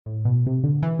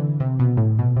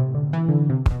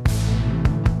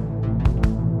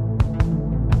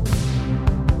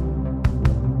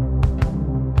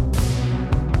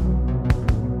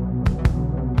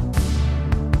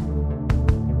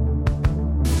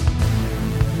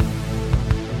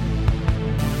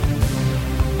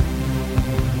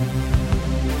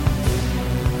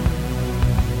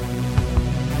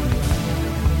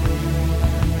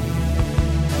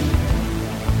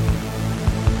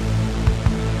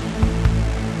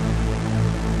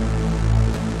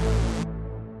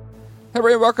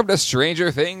Everybody, welcome to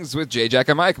Stranger Things with Jay, Jack,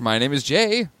 and Mike. My name is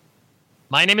Jay.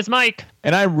 My name is Mike.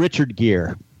 And I'm Richard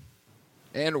Gere.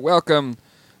 And welcome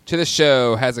to the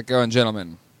show. How's it going,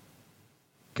 gentlemen?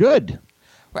 Good.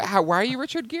 Why are you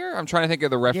Richard Gere? I'm trying to think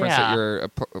of the reference that you're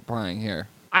applying here.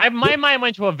 My mind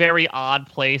went to a very odd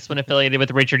place when affiliated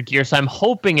with Richard Gere, so I'm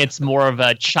hoping it's more of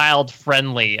a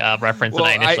child-friendly reference than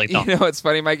I initially thought. You know, it's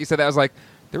funny, Mike, you said that. I was like,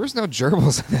 there was no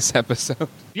gerbils in this episode.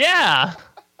 Yeah.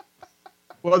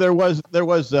 Well, there was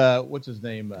what's his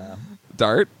name?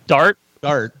 Dart? Dart,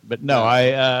 but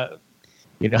no,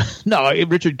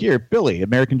 Richard Gere, Billy,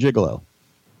 American Gigolo.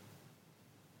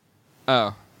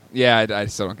 Oh, yeah, I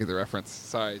still don't get the reference.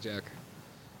 Sorry, Jack.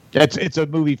 It's a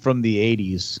movie from the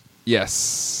 80s.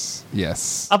 Yes.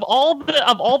 of all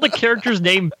the characters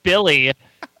named Billy,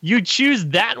 you choose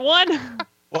that one?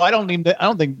 Well, I don't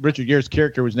think Richard Gere's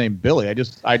character was named Billy. I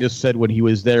just said when he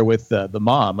was there with the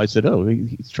mom, I said, "Oh,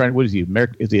 he's trying. What is he?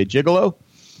 Is he a gigolo?"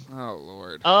 Oh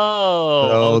Lord. Oh,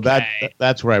 so okay.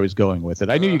 that's where I was going with it.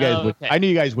 I knew you guys would. Okay. I knew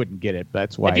you guys wouldn't get it.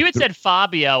 That's why. If you had said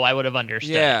Fabio, I would have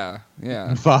understood.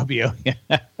 Yeah. Fabio.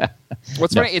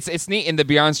 What's funny, it's neat in the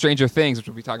Beyond Stranger Things, which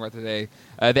we'll be talking about today.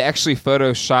 They actually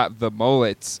photoshopped the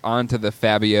mullets onto the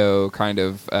Fabio kind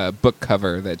of book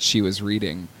cover that she was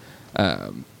reading,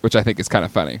 which I think is kind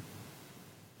of funny.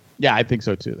 Yeah, I think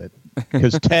so too.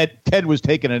 Because Ted was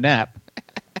taking a nap.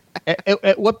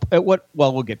 At what?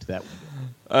 Well, we'll get to that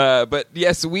one. But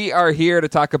yes, we are here to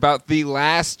talk about the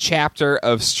last chapter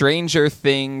of Stranger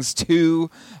Things 2,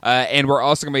 and we're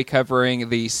also going to be covering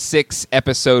the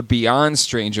 6-episode Beyond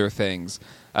Stranger Things,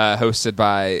 hosted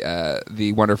by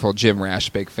the wonderful Jim Rash,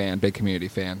 big community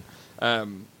fan,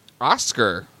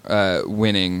 Oscar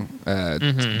winning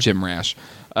Jim Rash.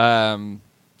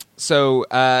 So,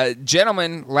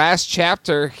 gentlemen, last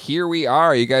chapter, here we are.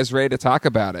 Are you guys ready to talk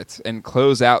about it and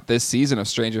close out this season of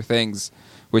Stranger Things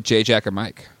with Jay, Jack, and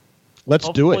Mike? Let's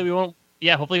do it.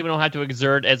 Hopefully we don't have to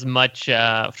exert as much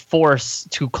force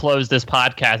to close this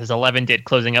podcast as 11 did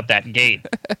closing up that gate.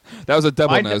 That was a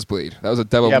double nosebleed.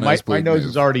 My nose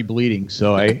is already bleeding,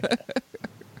 so I...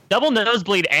 Double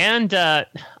nosebleed and, I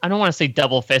don't want to say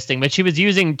double fisting, but she was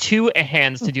using 2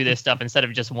 hands to do this stuff instead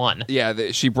of just one.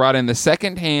 Yeah, she brought in the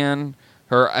second hand,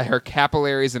 her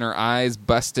capillaries in her eyes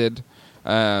busted,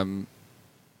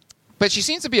 but she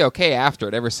seems to be okay after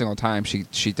it every single time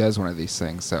she does one of these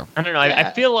things. So I don't know.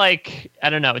 I feel like, I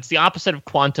don't know. It's the opposite of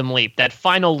Quantum Leap. That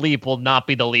final leap will not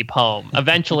be the leap home.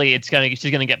 Eventually,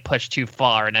 she's gonna get pushed too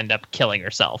far and end up killing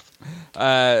herself.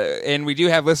 And we do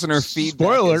have listener feedback.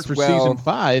 Spoiler as for well season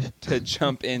 5 to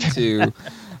jump into.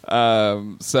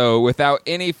 So without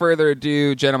any further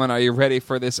ado, gentlemen, are you ready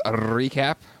for this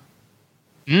recap?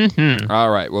 Mm-hmm. All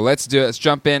right. Well, let's do it. Let's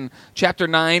jump in. Chapter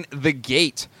 9, The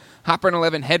Gate. Hopper and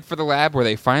 11 head for the lab where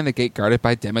they find the gate guarded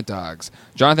by Demodogs.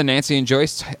 Jonathan, Nancy, and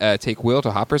Joyce take Will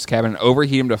to Hopper's cabin and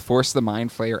overheat him to force the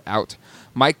Mind Flayer out.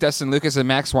 Mike, Dustin, Lucas, and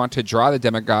Max want to draw the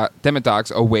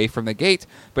Demodogs away from the gate,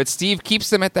 but Steve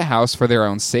keeps them at the house for their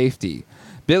own safety.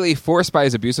 Billy, forced by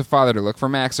his abusive father to look for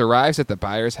Max, arrives at the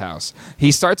Byers' house.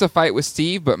 He starts a fight with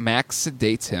Steve, but Max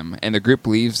sedates him, and the group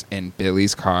leaves in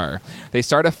Billy's car. They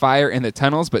start a fire in the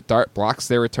tunnels, but Dart blocks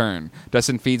their return.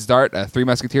 Dustin feeds Dart a Three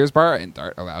Musketeers bar, and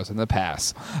Dart allows him to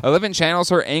pass. 11 channels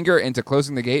her anger into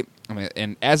closing the gate,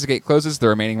 and as the gate closes, the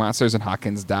remaining monsters and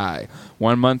Hawkins die.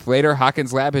 1 month later,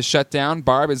 Hawkins' lab has shut down,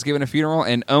 Barb is given a funeral,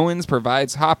 and Owens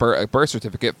provides Hopper a birth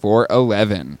certificate for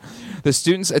 11. The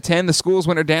students attend the school's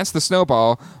winter dance, the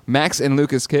Snowball. Max and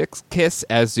Lucas kiss,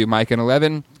 as do Mike and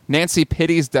 11. Nancy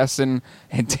pities Dustin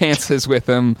and dances with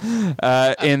him.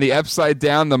 In the Upside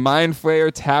Down, the Mind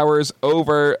Flayer towers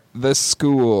over the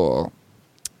school.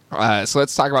 So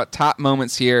let's talk about top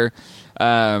moments here.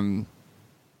 Number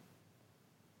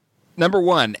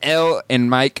 1, Elle and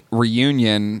Mike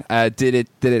reunion. Did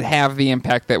it have the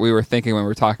impact that we were thinking when we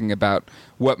were talking about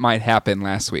what might happen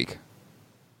last week?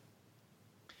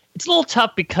 It's a little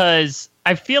tough because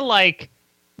I feel like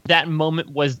that moment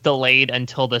was delayed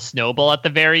until the snowball at the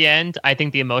very end. I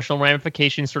think the emotional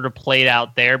ramifications sort of played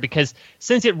out there because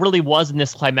since it really was in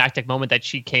this climactic moment that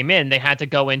she came in, they had to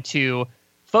go into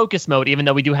focus mode, even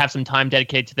though we do have some time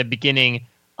dedicated to the beginning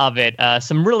of it.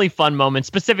 Some really fun moments.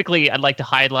 Specifically, I'd like to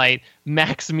highlight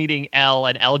Max meeting Elle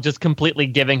and Elle just completely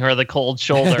giving her the cold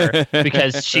shoulder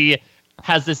because she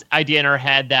has this idea in her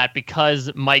head that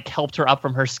because Mike helped her up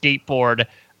from her skateboard,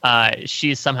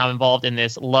 she's somehow involved in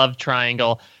this love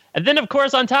triangle. And then, of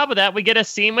course, on top of that, we get a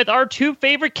scene with our 2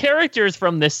 favorite characters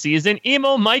from this season,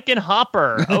 Emo Mike and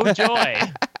Hopper. Oh, joy.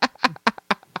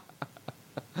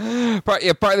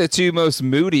 Probably the 2 most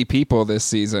moody people this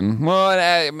season. Well,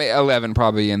 11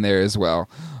 probably in there as well.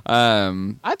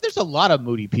 There's a lot of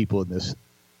moody people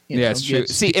Yeah, it's true.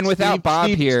 See, and without Bob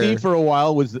here, Steve for a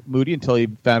while was moody until he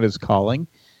found his calling.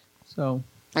 So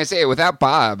I say without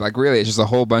Bob, like really, it's just a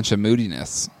whole bunch of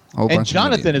moodiness. And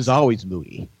Jonathan is always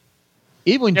moody.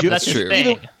 Even when that's true.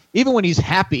 Even when he's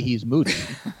happy, he's moody.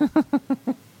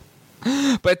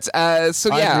 But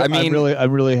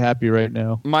I'm really happy right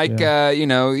now. Mike,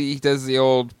 he does the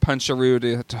old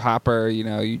puncharoo to Hopper.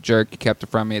 You jerk, you kept it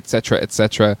from me, etc.,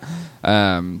 etc.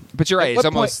 But you're right.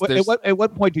 At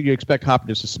what point do you expect Hopper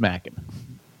just to smack him?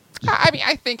 I mean,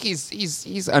 I think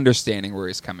he's understanding where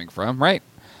he's coming from, right?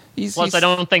 Plus, I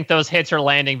don't think those hits are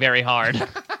landing very hard.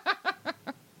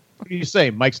 What do you say?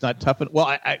 Mike's not tough enough?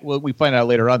 Well, we find out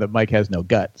later on that Mike has no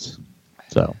guts.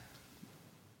 So.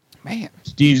 Man,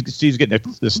 Steve's getting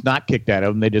the snot kicked out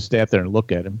of him. They just stay out there and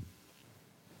look at him.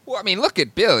 Well, I mean, look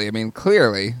at Billy. I mean,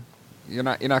 clearly, you're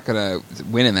not going to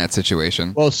win in that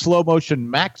situation. Well, slow motion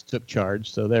Max took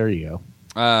charge, so there you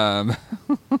go.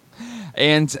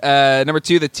 And number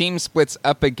 2, the team splits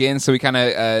up again, so we kind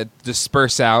of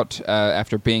disperse out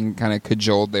after being kind of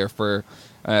cajoled there for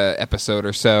episode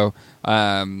or so.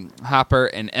 Hopper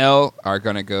and Elle are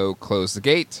going to go close the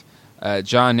gate.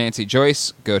 John, Nancy,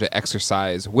 Joyce go to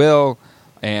exercise Will,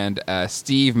 and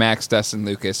Steve, Max, Dustin,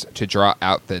 Lucas to draw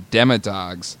out the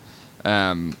Demodogs.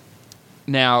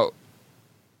 Now,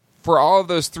 for all of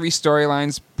those 3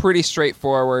 storylines, pretty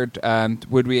straightforward.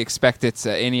 Would we expect it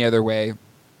any other way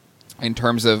in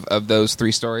terms of those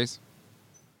 3 stories?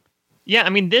 Yeah,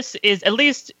 I mean, this is at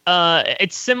least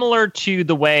it's similar to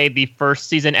the way the first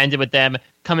season ended with them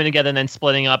coming together and then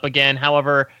splitting up again.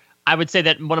 However, I would say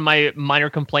that one of my minor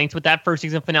complaints with that first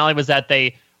season finale was that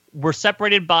they were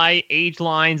separated by age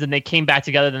lines and they came back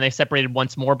together, then they separated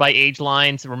once more by age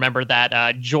lines. Remember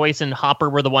that Joyce and Hopper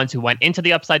were the ones who went into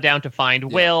the Upside Down to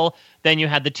find Will. Then you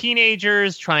had the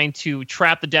teenagers trying to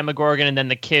trap the Demogorgon, and then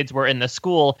the kids were in the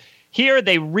school. Here,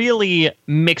 they really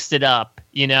mixed it up,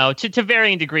 to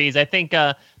varying degrees. I think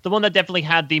the one that definitely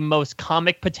had the most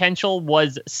comic potential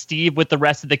was Steve with the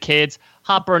rest of the kids.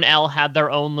 Hopper and Elle had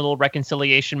their own little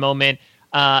reconciliation moment.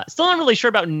 Still not really sure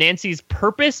about Nancy's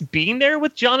purpose being there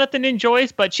with Jonathan and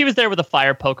Joyce, but she was there with a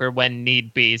fire poker when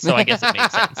need be, so I guess it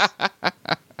makes sense.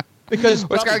 Because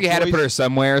it's kind of you had to put her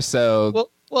somewhere, so...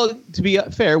 Well, to be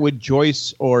fair, would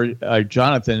Joyce or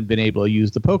Jonathan been able to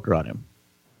use the poker on him?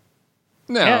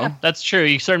 No, yeah, that's true.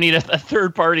 You sort of need a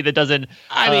third party that doesn't.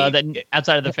 That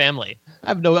outside of the family. I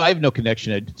have no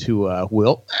connection to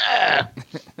Will.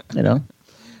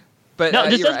 But no,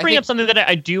 this does bring up something that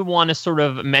I do want to sort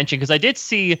of mention, because I did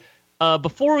see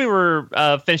before we were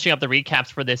finishing up the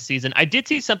recaps for this season, I did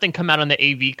see something come out on the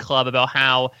AV Club about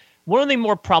how one of the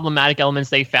more problematic elements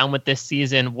they found with this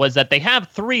season was that they have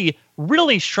 3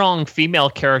 really strong female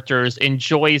characters in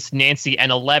Joyce, Nancy,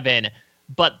 and 11.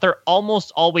 But they're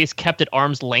almost always kept at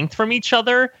arm's length from each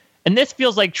other. And this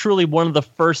feels like truly one of the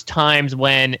first times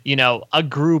when, a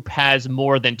group has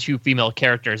more than 2 female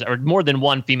characters or more than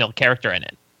 1 female character in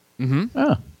it. Mm-hmm.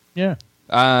 Oh, yeah.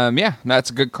 That's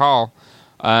a good call.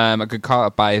 A good call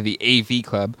up by the AV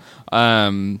Club.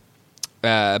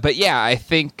 But yeah, I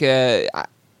think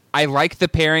I like the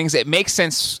pairings. It makes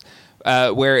sense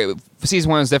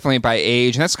season 1 was definitely by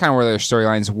age, and that's kind of where their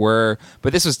storylines were.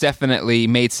 But this was definitely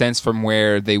made sense from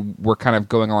where they were kind of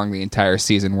going along the entire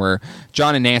season, where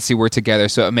John and Nancy were together,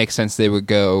 so it makes sense they would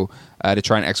go to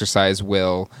try and exercise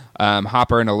Will.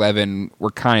 Hopper and 11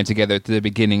 were kind of together at the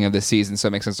beginning of the season, so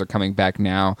it makes sense they're coming back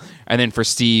now. And then for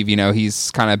Steve, he's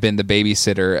kind of been the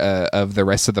babysitter of the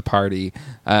rest of the party.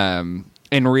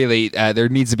 And really, there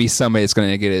needs to be somebody that's going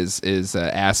to get his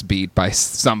ass beat by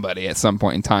somebody at some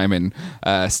point in time, and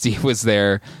Steve was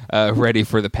there ready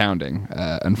for the pounding,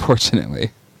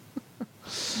 unfortunately.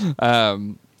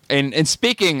 And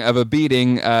speaking of a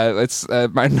beating, let's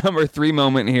my number 3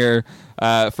 moment here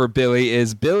for Billy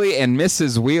is Billy and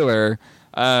Mrs. Wheeler.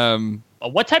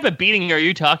 What type of beating are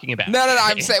you talking about? No.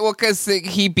 I'm saying, because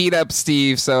he beat up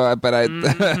Steve. So, but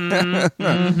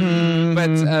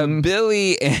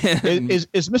Billy and is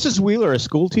Mrs. Wheeler a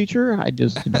school teacher? I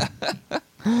just.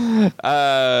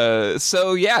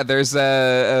 So yeah, there's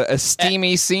a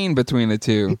steamy scene between the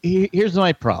 2. Here's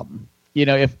my problem.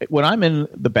 When I'm in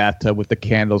the bathtub with the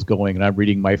candles going and I'm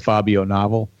reading my Fabio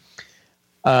novel.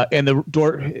 And the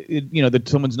door,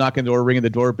 someone's knocking the door, ringing the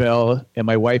doorbell, and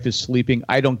my wife is sleeping.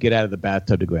 I don't get out of the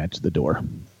bathtub to go answer the door.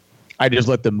 I just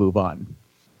let them move on.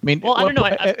 I mean, well, I don't know.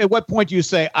 At what point do you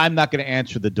say, I'm not going to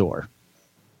answer the door?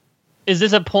 Is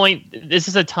this a point? Is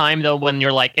this a time, though, when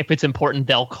you're like, if it's important,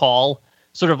 they'll call?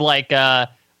 Sort of like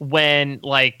when,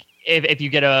 like, if you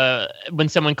get when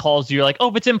someone calls you, you're like, oh,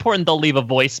 if it's important, they'll leave a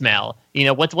voicemail.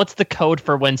 What's the code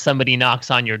for when somebody knocks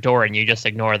on your door and you just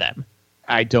ignore them?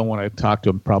 I don't want to talk to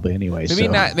him probably anyway. Maybe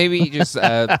so. not. Maybe just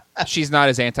she's not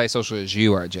as antisocial as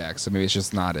you are, Jack. So maybe it's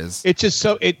just not as. It's just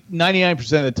 99%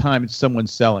 of the time it's someone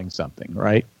selling something,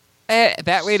 right?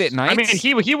 That late at night. I mean,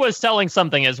 he was selling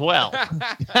something as well.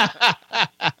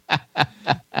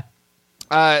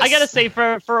 I gotta say,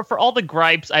 for all the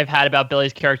gripes I've had about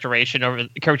Billy's characterization over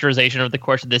the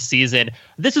course of this season,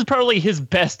 this is probably his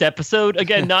best episode.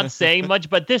 Again, not saying much,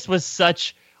 but this was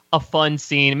such a fun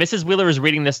scene. Mrs. Wheeler is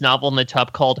reading this novel in the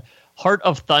tub called Heart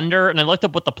of Thunder, and I looked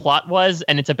up what the plot was,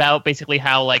 and it's about basically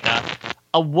how like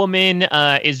a woman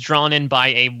is drawn in by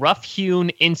a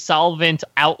rough-hewn, insolvent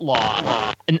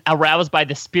outlaw, and aroused by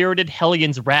the spirited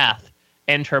Hellion's wrath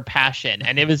and her passion.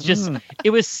 And it was just, it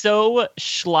was so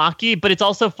schlocky, but it's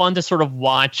also fun to sort of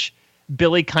watch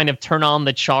Billy kind of turn on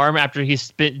the charm after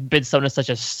he's been shown as such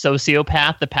a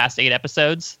sociopath the past 8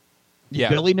 episodes. Yeah.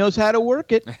 Billy knows how to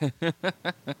work it.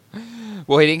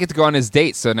 Well, he didn't get to go on his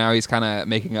date, so now he's kind of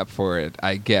making up for it,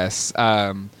 I guess.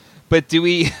 But do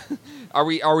we? Are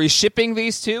we shipping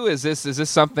these two? Is this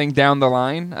something down the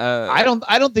line? I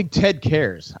don't think Ted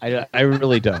cares. I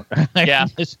really don't. Yeah.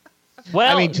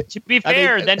 Well, I mean, to be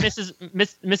fair, then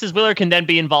Mrs. Wheeler can then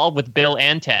be involved with Bill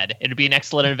and Ted. It'd be an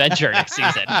excellent adventure next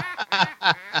season.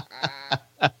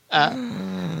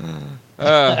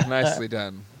 Nicely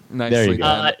done. Nicely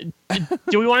done.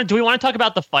 Do we want to talk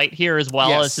about the fight here as well?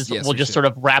 Yes, We'll just sort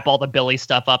of wrap all the Billy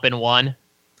stuff up in one.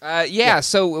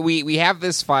 So we have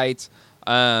this fight.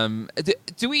 Are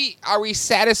we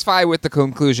satisfied with the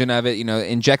conclusion of it? You know,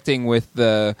 injecting with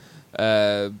the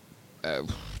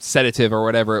sedative or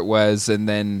whatever it was, and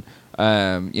then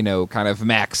kind of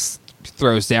Max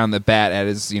throws down the bat at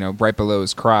his right below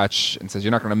his crotch and says,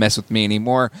 "You're not going to mess with me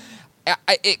anymore."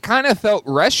 It kind of felt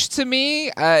rushed to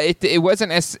me. It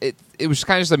wasn't as it was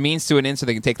kind of just a means to an end so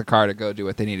they can take the car to go do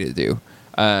what they needed to do.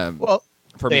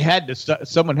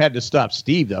 Someone had to stop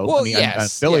Steve though. Well, Billy.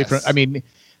 yes.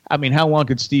 I mean, how long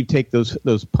could Steve take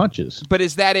those punches? But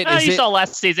is that it? Saw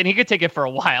last season. He could take it for a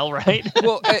while, right?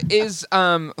 Well, is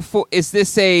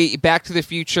this a Back to the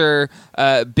Future?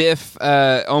 Biff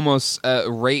almost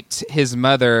raped his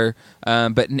mother,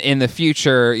 but in the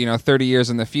future, 30 years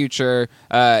in the future,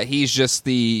 he's just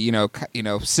the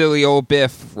silly old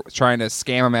Biff trying to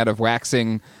scam him out of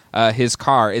waxing his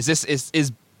car.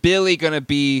 Is Billy going to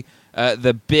be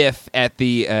the Biff at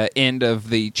the end of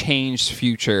the changed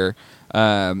future?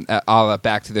 A la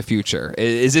Back to the Future.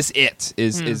 Is this it?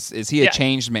 Is he a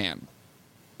changed man?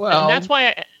 Well, and that's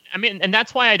why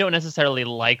that's why I don't necessarily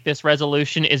like this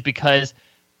resolution, is because,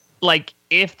 like,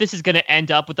 if this is going to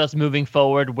end up with us moving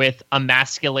forward with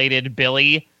emasculated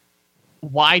Billy,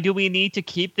 why do we need to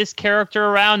keep this character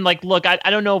around? Like, look, I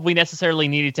don't know if we necessarily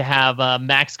needed to have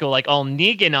Max go like all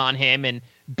Negan on him and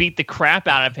beat the crap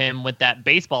out of him with that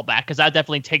baseball bat, because that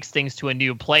definitely takes things to a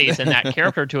new place and that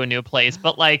character to a new place.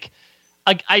 But like,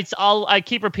 I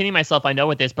keep repeating myself, I know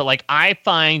with this, but like, I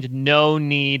find no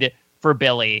need for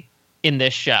Billy in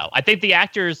this show. I think the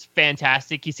actor's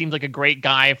fantastic. He seems like a great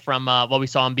guy from what we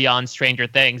saw in Beyond Stranger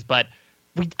Things, but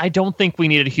I don't think we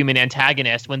needed a human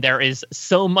antagonist when there is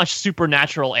so much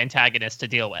supernatural antagonist to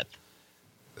deal with.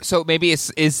 So maybe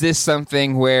is this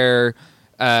something where?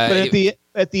 But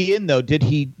at the end though, did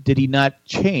he not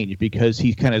change, because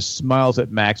he kind of smiles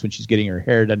at Max when she's getting her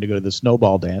hair done to go to the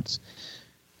snowball dance?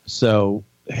 So.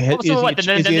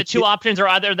 The two options are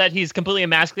either that he's completely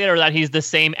emasculated or that he's the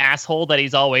same asshole that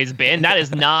he's always been. That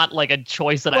is not like a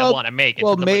choice that I want to make.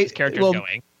 It's the way this character's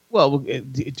going. Well,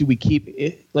 do we keep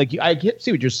it? Like, I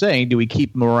see what you're saying. Do we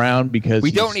keep him around because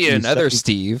we don't need another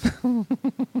Steve?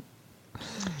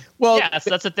 Well, yes,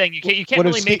 that's the thing. You can't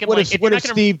really make him what like. If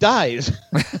Steve dies?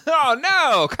 Oh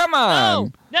no! Come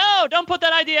on! No! Don't put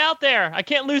that idea out there. I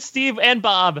can't lose Steve and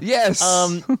Bob. Yes.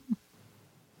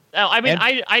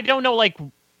 I don't know. Like,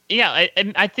 yeah,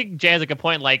 I think Jay has a good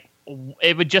point. Like,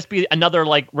 it would just be another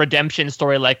like redemption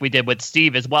story like we did with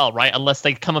Steve as well, right? Unless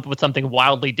they come up with something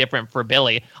wildly different for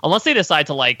Billy. Unless they decide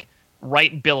to like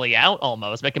write Billy out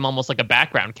almost, make him almost like a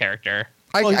background character.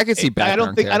 I could see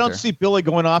background I don't see Billy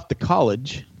going off to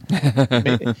college.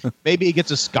 Maybe he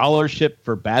gets a scholarship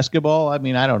for basketball. I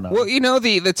mean, I don't know. Well,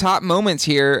 the top moments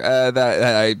here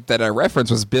that I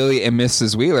referenced was Billy and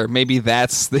Mrs. Wheeler. Maybe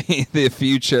that's the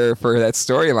future for that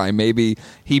storyline. Maybe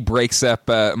he breaks up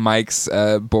Mike's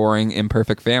boring,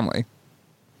 imperfect family.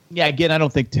 Yeah, again, I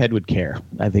don't think Ted would care.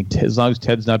 I think as long as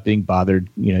Ted's not being bothered,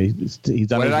 he's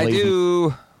on what his did I lazy.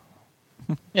 do?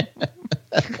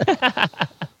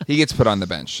 He gets put on the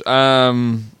bench.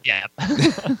 Yeah.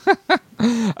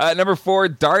 Number 4,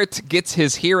 Dart gets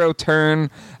his hero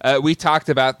turn. We talked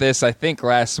about this, I think,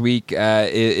 last week.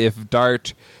 If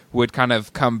Dart would kind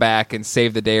of come back and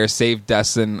save the day or save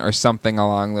Dustin or something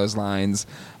along those lines.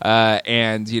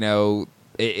 And, you know,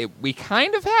 we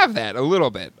kind of have that a little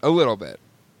bit.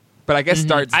 But I guess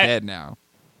Dart's dead now.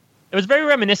 It was very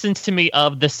reminiscent to me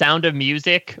of The Sound of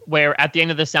Music, where at the end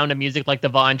of The Sound of Music, like the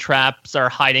Von Trapps are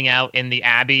hiding out in the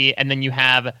Abbey, and then you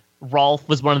have Rolf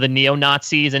was one of the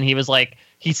neo-Nazis, and he was like,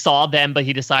 he saw them, but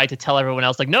he decided to tell everyone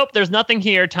else, like, nope, there's nothing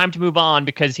here, time to move on,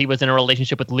 because he was in a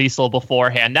relationship with Liesel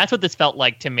beforehand. That's what this felt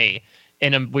like to me,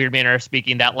 in a weird manner of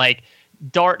speaking, that, like,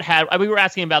 Dart had, we were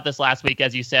asking about this last week,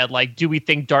 as you said, like, do we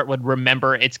think Dart would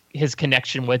remember his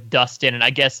connection with Dustin? And I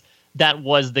guess that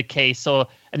was the case. So,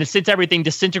 and since everything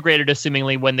disintegrated,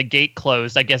 assumingly, when the gate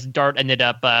closed, I guess Dart ended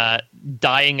up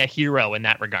dying a hero in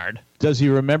that regard. Does he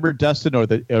remember Dustin, or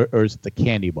is it the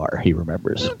candy bar he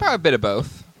remembers? Probably a bit of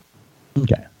both.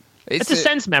 Okay. It's a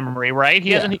sense memory, right?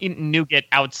 He hasn't eaten nougat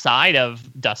outside of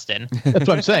Dustin. That's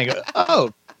what I'm saying.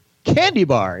 Oh, candy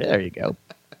bar. There you go.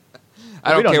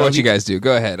 I don't care what you guys do.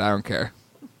 Go ahead. I don't care.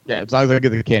 Yeah, as long as I get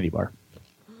the candy bar.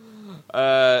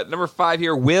 Number 5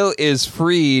 here, Will is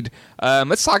freed.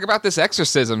 Let's talk about this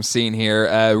exorcism scene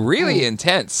here. Really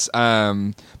intense.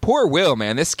 Poor Will,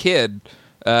 man. This kid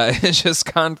has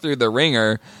just gone through the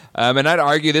ringer. And I'd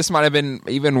argue this might have been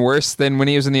even worse than when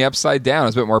he was in the Upside Down. It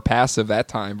was a bit more passive that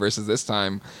time versus this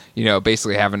time, you know,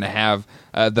 basically having to have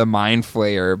the Mind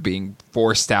Flayer being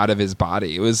forced out of his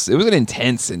body. It was an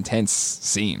intense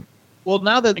scene. Well,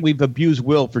 now that we've abused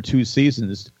Will for 2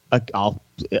 seasons,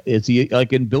 is he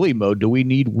like in Billy mode? Do we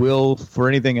need Will for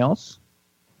anything else?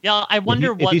 Yeah, I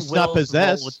wonder what he's not Will's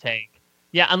possessed role would take.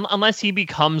 Yeah, unless he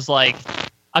becomes like,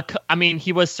 I mean,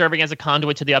 he was serving as a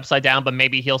conduit to the Upside Down, but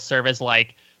maybe he'll serve as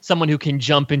like someone who can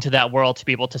jump into that world to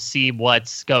be able to see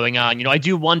what's going on. You know, I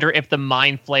do wonder if the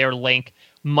Mind Flayer link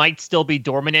might still be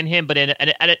dormant in him, but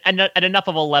at enough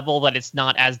of a level that it's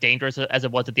not as dangerous as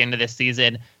it was at the end of this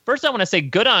season. First, I want to say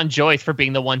good on Joyce for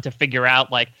being the one to figure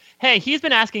out, like, hey, he's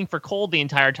been asking for cold the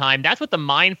entire time. That's what the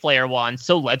Mind Flayer wants,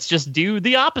 so let's just do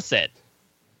the opposite.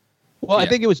 Well, I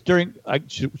think it was during.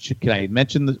 Can I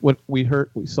mention what we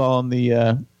saw on the?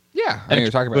 Yeah, I think you're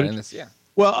talking about it in this. Yeah.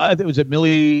 Well, I think it was at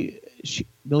Millie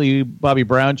Bobby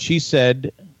Brown. She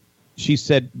said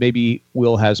maybe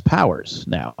Will has powers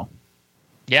now.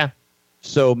 Yeah.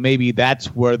 So maybe that's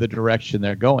where the direction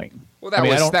they're going. Well,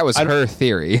 that was her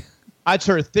theory. That's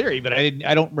her theory, but I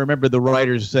don't remember the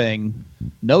writers saying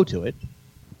no to it.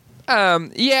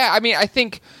 Yeah, I mean, I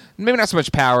think maybe not so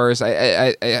much powers.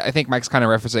 I think Mike's kind of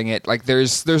referencing it. Like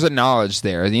there's a knowledge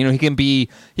there. You know, he can be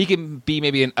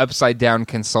maybe an Upside Down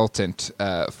consultant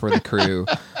for the crew,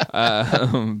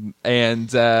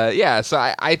 So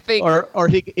I think, or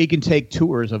he can take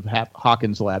tours of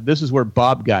Hawkins' lab. This is where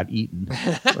Bob got eaten,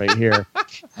 right here.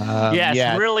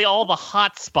 Really all the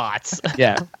hot spots.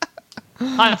 Yeah.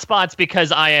 Hot spots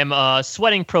because I am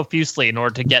sweating profusely in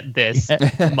order to get this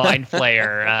Mind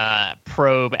Flayer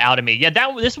probe out of me. Yeah,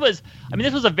 this was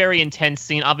a very intense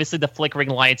scene. Obviously, the flickering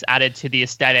lights added to the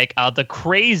aesthetic. The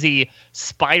crazy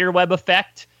spiderweb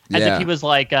effect, as if he was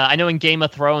like, I know in Game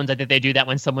of Thrones, I think they do that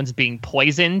when someone's being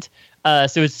poisoned.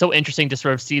 So it's so interesting to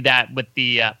sort of see that with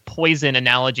the poison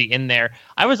analogy in there.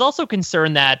 I was also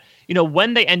concerned that, you know,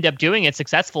 when they end up doing it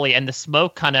successfully and the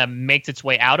smoke kind of makes its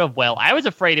way out of Will, I was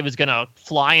afraid it was going to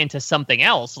fly into something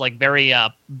else, like very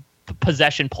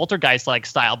possession poltergeist-like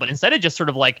style, but instead it just sort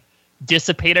of like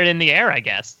dissipated in the air, I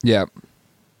guess. Yeah.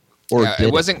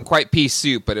 It wasn't quite pea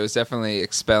soup, but it was definitely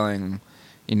expelling,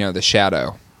 you know, the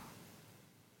shadow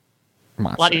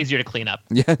monster. A lot easier to clean up.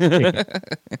 Yeah.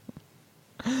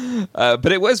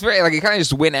 But it was very, like, it kind of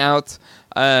just went out,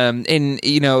 and,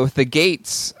 you know, the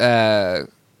gates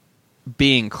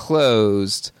being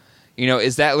closed, you know,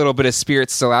 is that little bit of spirit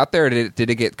still out there, or did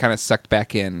it get kind of sucked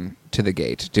back in to the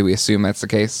gate? Do we assume that's the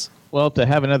case? Well, to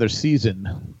have another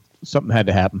season, something had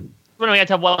to happen. When we had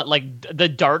to have what, like the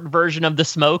Dart version of the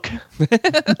smoke?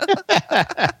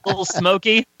 A little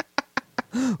smoky.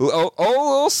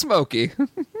 Little smoky.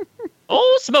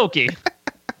 Oh, smoky.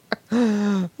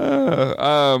 But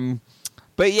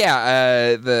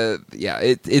yeah,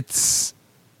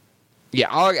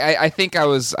 I think I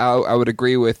would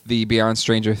agree with the Beyond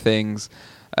Stranger Things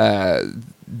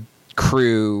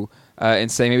crew in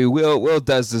saying maybe Will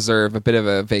does deserve a bit of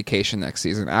a vacation next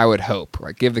season. I would hope,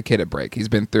 like, give the kid a break. He's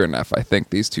been through enough, I think,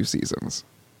 these 2 seasons.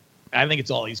 I think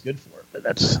it's all he's good for, but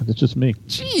that's just me.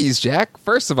 Jeez, Jack.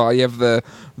 First of all, you have the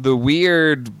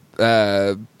weird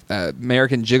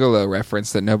American Gigolo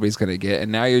reference that nobody's going to get,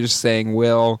 and now you're just saying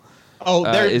Will. Oh,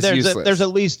 there's at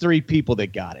least 3 people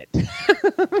that got it.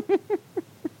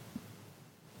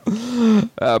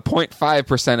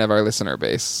 0.5% of our listener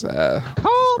base.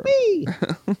 Call me.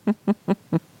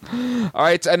 All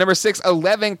right, number 6,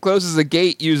 11 closes the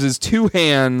gate, uses 2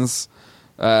 hands,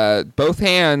 both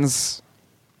hands.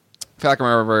 I feel like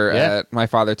I remember my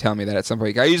father telling me that at some point.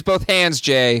 You gotta use both hands,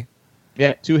 Jay.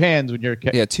 Yeah, 2 hands when you're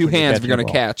 2 hands if you're going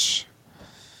to catch.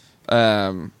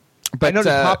 But I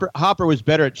noticed Hopper was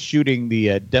better at shooting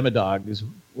the Demodogs.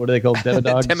 What are they called?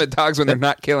 Demodogs? Demodogs when they're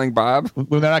not killing Bob.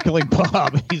 When they're not killing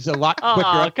Bob. He's a lot quicker.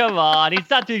 Oh, come on. He's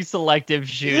not doing selective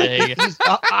shooting.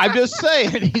 I'm just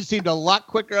saying, he seemed a lot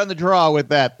quicker on the draw with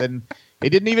that than he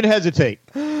didn't even hesitate.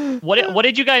 What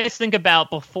did you guys think about,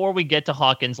 before we get to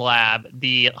Hawkins' lab,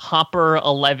 the Hopper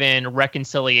 11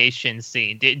 reconciliation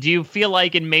scene? Do you feel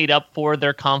like it made up for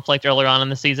their conflict earlier on in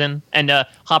the season? And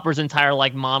Hopper's entire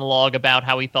monologue about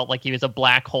how he felt like he was a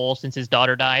black hole since his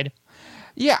daughter died?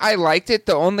 Yeah, I liked it.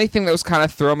 The only thing that was kind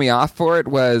of throwing me off for it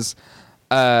was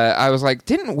I was like,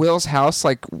 didn't Will's house,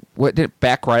 did it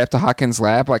back right up to Hawkins'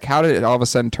 lab? Like, how did it all of a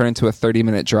sudden turn into a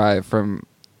 30-minute drive from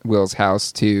Will's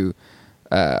house to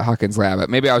Hawkins' lab?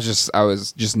 Maybe I was just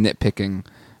nitpicking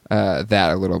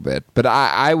that a little bit, but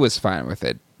I was fine with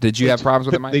it. Did you have problems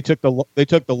with it, Mike? They took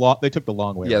the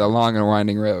long way. Yeah, the long and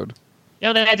winding road. They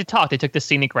had to talk. They took the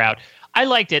scenic route. I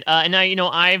liked it, and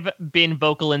I've been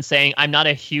vocal in saying I'm not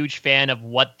a huge fan of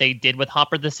what they did with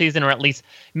Hopper this season, or at least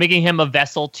making him a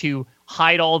vessel to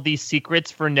hide all these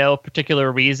secrets for no particular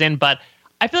reason. But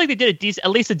I feel like they did at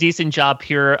least a decent job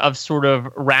here of sort of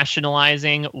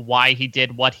rationalizing why he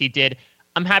did what he did.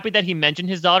 I'm happy that he mentioned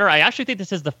his daughter. I actually think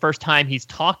this is the first time he's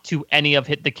talked to any of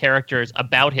the characters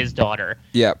about his daughter.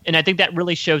 Yeah. And I think that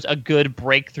really shows a good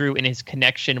breakthrough in his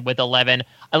connection with 11.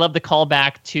 I love the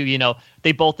callback to,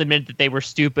 they both admitted that they were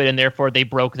stupid and therefore they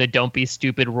broke the don't be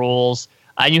stupid rules.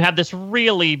 And you have this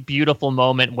really beautiful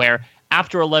moment where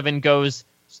after 11 goes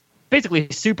basically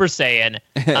Super Saiyan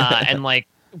and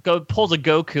pulls a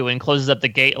Goku and closes up the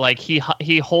gate,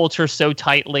 he holds her so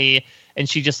tightly and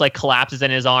she just collapses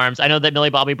in his arms. I know that Millie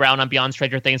Bobby Brown on Beyond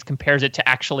Stranger Things compares it to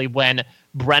actually when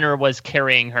Brenner was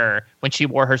carrying her when she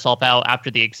wore herself out after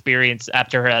the experiments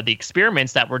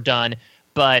that were done.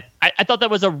 But I thought that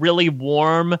was a really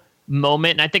warm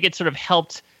moment, and I think it sort of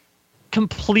helped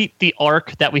complete the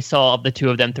arc that we saw of the two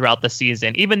of them throughout the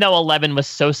season. Even though 11 was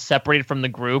so separated from the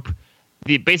group,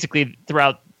 basically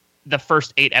throughout the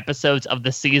first 8 episodes of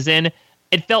the season,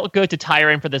 it felt good to tie her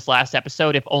in for this last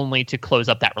episode, if only to close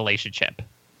up that relationship.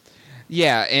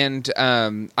 Yeah, and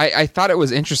I thought it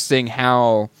was interesting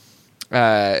how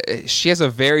she has a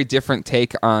very different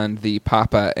take on the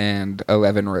Papa and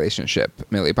 11 relationship,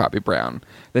 Millie Bobby Brown,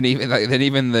 than even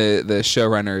the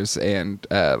showrunners and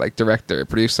director,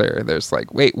 producer. There's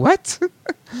wait, what?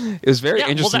 It was very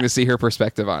interesting to see her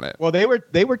perspective on it. Well, they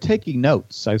were taking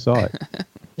notes. I saw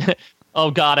it. Oh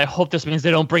God, I hope this means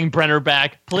they don't bring Brenner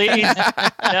back. Please,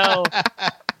 no.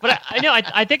 But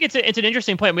I think it's an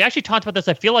interesting point. We actually talked about this,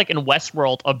 I feel like, in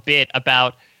Westworld a bit,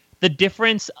 about the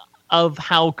difference of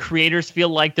how creators feel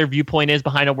like their viewpoint is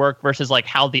behind a work versus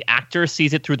how the actor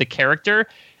sees it through the character.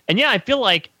 And yeah, I feel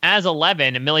like as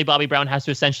 11, Millie Bobby Brown has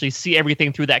to essentially see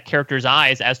everything through that character's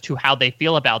eyes as to how they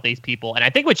feel about these people. And I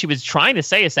think what she was trying to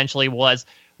say essentially was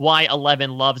why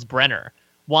 11 loves Brenner.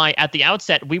 Why at the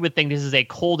outset we would think this is a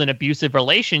cold and abusive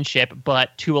relationship,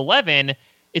 but to 11,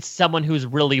 it's someone who's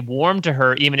really warm to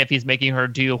her, even if he's making her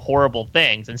do horrible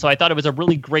things. And so I thought it was a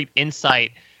really great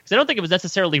insight, because I don't think it was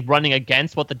necessarily running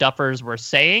against what the Duffers were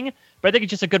saying, but I think it's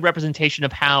just a good representation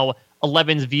of how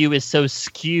 11's view is so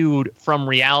skewed from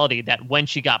reality that when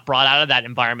she got brought out of that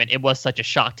environment, it was such a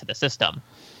shock to the system.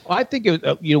 Well, I think it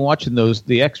was, watching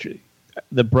they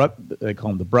call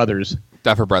them the brothers.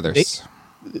 Duffer Brothers.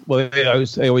 I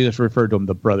always just refer to them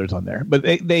the brothers on there, but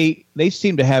they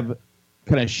seem to have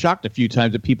kind of shocked a few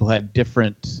times that people had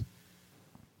different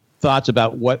thoughts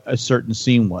about what a certain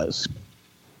scene was.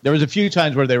 There was a few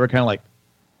times where they were kind of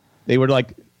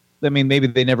maybe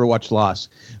they never watched Lost,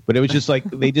 but it was just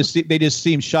they just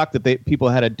seemed shocked that people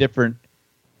had a different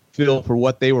feel for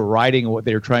what they were writing and what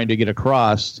they were trying to get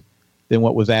across than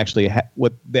what was actually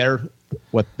what their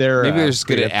maybe they're just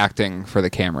good at acting for the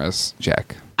cameras,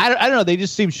 Jack. I don't know. They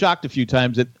just seemed shocked a few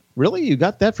times that, really, you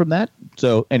got that from that?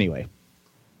 So anyway,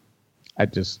 I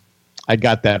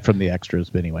got that from the extras,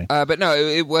 but anyway. But no,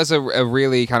 it was a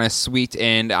really kind of sweet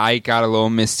end. I got a little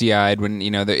misty-eyed when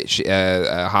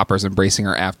Hopper's embracing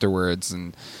her afterwards,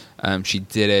 and she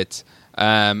did it.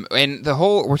 And we're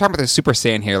talking about the Super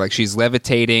Saiyan here. She's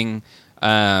levitating.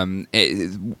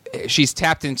 She's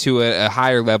tapped into a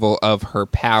higher level of her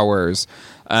powers,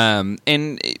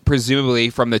 and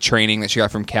presumably from the training that she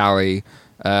got from Callie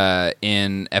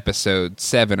in episode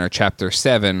 7 or chapter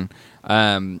 7.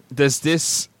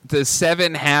 Does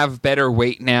 7 have better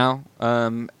weight now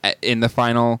in the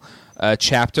final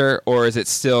chapter, or is it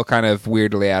still kind of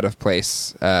weirdly out of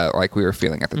place, like we were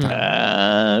feeling at the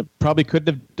time? Probably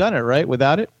couldn't have done it right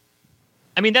without it.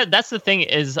 I mean, that's the thing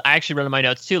is I actually wrote in my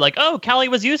notes too, like, oh, Callie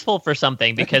was useful for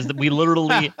something because we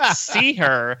literally see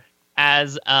her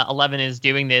as 11 is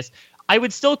doing this. I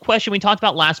would still question, we talked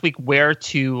about last week where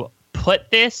to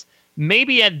put this.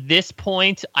 Maybe at this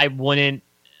point, I don't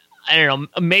know,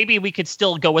 maybe we could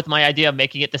still go with my idea of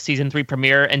making it the season 3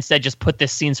 premiere, instead just put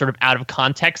this scene sort of out of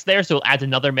context there, so it adds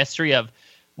another mystery of,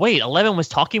 wait, 11 was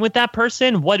talking with that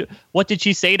person? What did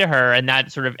she say to her? And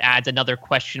that sort of adds another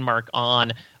question mark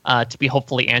on to be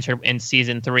hopefully answered in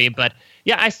season 3. But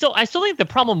yeah, I still think the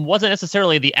problem wasn't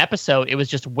necessarily the episode, it was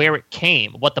just where it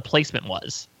came, what the placement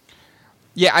was.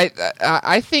 Yeah,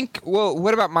 I think. Well,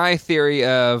 what about my theory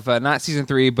of not season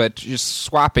 3, but just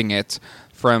swapping it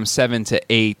from 7 to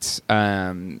 8?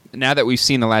 Now that we've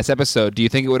seen the last episode, do you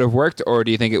think it would have worked, or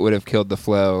do you think it would have killed the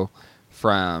flow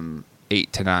from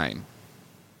 8 to 9?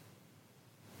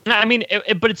 I mean,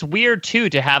 but it's weird too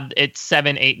to have it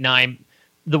 7, 8, 9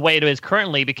 the way it is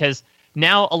currently, because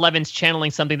now 11's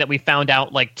channeling something that we found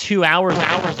out like 2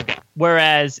 hours ago.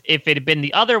 Whereas if it had been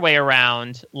the other way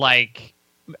around, like,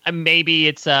 maybe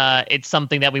it's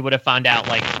something that we would have found out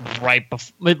like right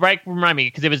before. Right, remind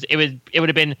me, because it would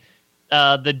have been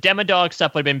the Demodog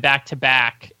stuff would have been back to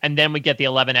back, and then we get the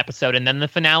 11 episode, and then the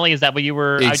finale. Is that what you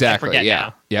were? Exactly. I forget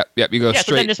yeah. Now. Yep. You go straight.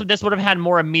 So then this would have had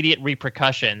more immediate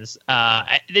repercussions.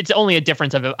 It's only a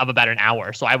difference of about an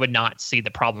hour, so I would not see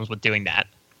the problems with doing that.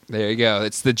 There you go.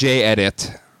 It's the J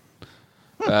edit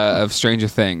of Stranger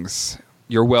Things.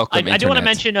 You're welcome. I do want to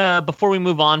mention before we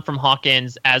move on from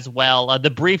Hawkins as well, the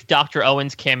brief Dr.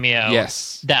 Owens cameo.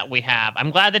 Yes. That we have.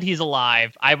 I'm glad that he's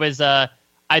alive.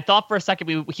 I thought for a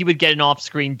second he would get an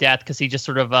off-screen death because he just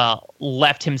sort of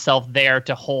left himself there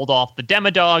to hold off the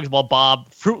Demodogs while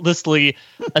Bob fruitlessly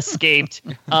escaped.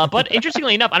 But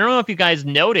interestingly enough, I don't know if you guys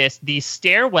noticed the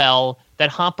stairwell that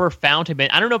Hopper found him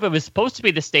in. I don't know if it was supposed to be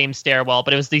the same stairwell,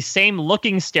 but it was the same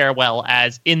looking stairwell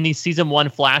as in the season 1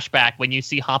 flashback when you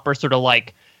see Hopper sort of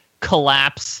like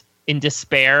collapse in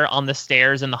despair on the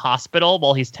stairs in the hospital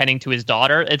while he's tending to his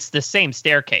daughter. It's the same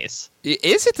staircase.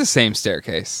 Is it the same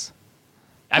staircase?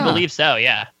 I believe so,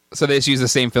 yeah. So they just used the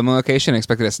same filming location and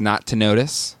expected us not to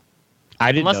notice?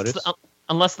 I didn't notice.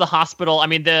 Unless the hospital, I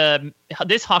mean,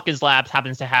 this Hawkins Labs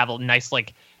happens to have a nice,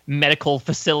 like, medical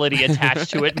facility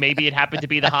attached to it. Maybe it happened to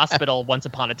be the hospital once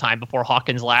upon a time before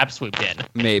Hawkins Labs swooped in.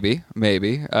 Maybe.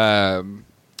 But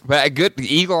a good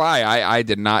eagle eye, I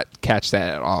did not catch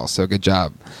that at all, so good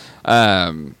job.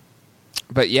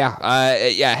 But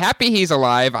yeah, happy he's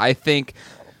alive. I think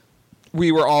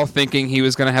we were all thinking he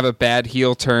was going to have a bad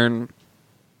heel turn.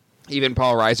 Even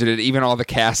Paul Reiser did. Even all the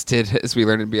cast did, as we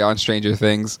learned in Beyond Stranger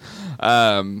Things.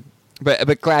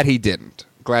 But glad he didn't.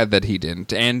 Glad that he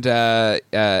didn't. And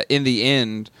in the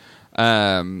end,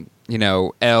 Elle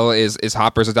is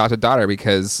Hopper's adopted daughter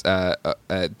because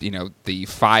the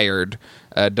fired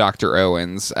Dr.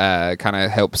 Owens kind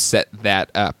of helped set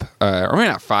that up. Or maybe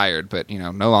not fired, but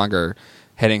no longer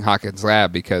heading Hawkins'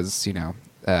 lab because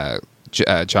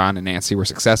John and Nancy were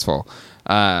successful.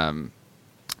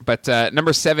 But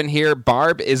number 7 here,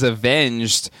 Barb is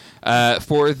avenged.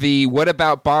 For the What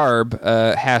About Barb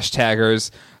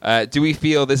hashtaggers, do we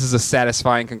feel this is a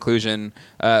satisfying conclusion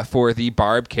for the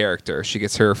Barb character? She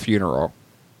gets her funeral.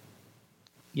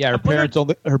 Yeah,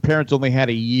 her parents only had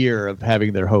a year of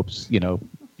having their hopes,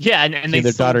 Yeah, and they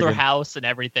sold their house and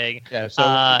everything. Yeah,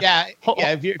 so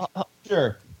if you're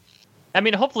sure. I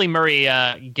mean, hopefully Murray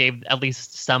gave at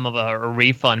least some of a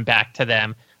refund back to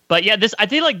them. But yeah, I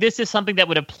feel like this is something that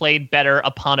would have played better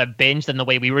upon a binge than the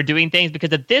way we were doing things,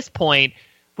 because at this point,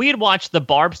 we had watched the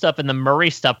Barb stuff and the Murray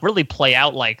stuff really play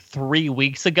out like 3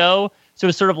 weeks ago. So it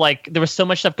was sort of like there was so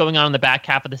much stuff going on in the back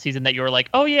half of the season that you were like,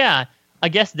 oh yeah, I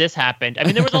guess this happened. I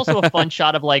mean, there was also a fun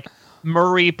shot of like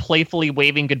Murray playfully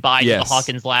waving goodbye to the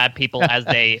Hawkins Lab people as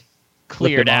they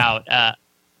cleared out.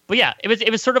 But yeah,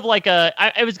 it was sort of like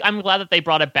I'm glad that they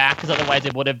brought it back, because otherwise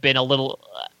it would have been a little,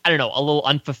 a little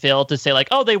unfulfilled to say like,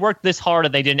 oh, they worked this hard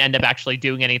and they didn't end up actually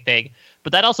doing anything.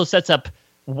 But that also sets up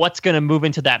what's going to move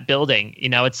into that building.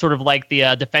 It's sort of like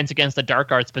the Defense Against the Dark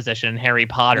Arts position in Harry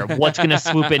Potter. What's going to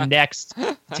swoop in next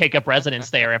to take up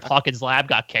residence there if Hawkins' lab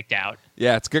got kicked out?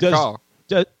 Yeah, it's a good call.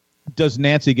 Does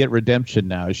Nancy get redemption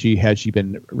now? Has she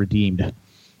been redeemed?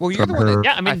 Well, you're the one.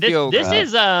 Yeah, I mean, this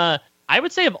is I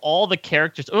would say of all the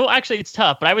characters, actually it's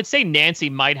tough, but I would say Nancy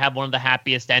might have one of the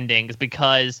happiest endings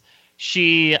because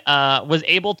she was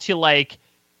able to like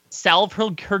salve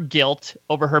her guilt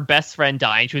over her best friend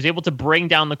dying. She was able to bring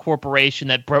down the corporation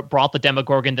that brought the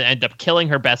Demogorgon to end up killing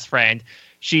her best friend.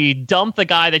 she dumped the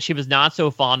guy that she was not so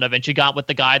fond of, and she got with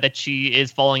the guy that she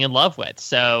is falling in love with.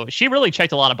 So she really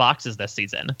checked a lot of boxes this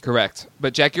season. Correct.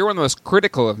 But Jack, you're one of the most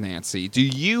critical of Nancy. Do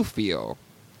you feel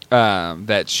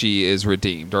that she is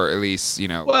redeemed, or at least,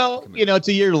 Well, it's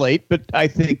a year late, but I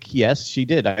think, yes, she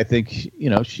did. I think,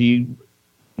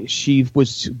 she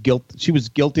was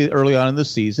guilty early on in the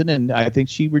season, and I think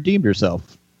she redeemed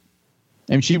herself.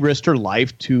 And she risked her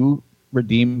life to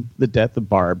redeem the death of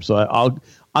Barb. So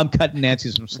I'm cutting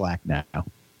Nancy some slack now.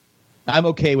 I'm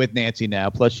okay with Nancy now.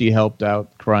 Plus, she helped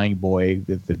out Crying Boy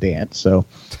with the dance. So,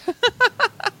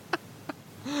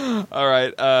 all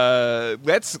right.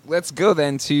 Let's go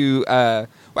then to. Well,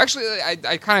 actually,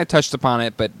 I kind of touched upon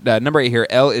it, but number 8 here.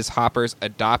 Elle is Hopper's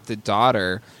adopted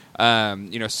daughter.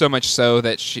 So much so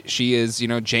that she is,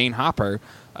 Jane Hopper.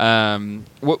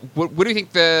 What do you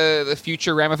think the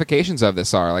future ramifications of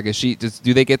this are? Like,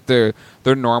 do they get their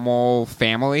normal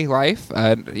family life?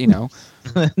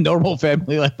 Normal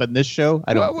family life in this show?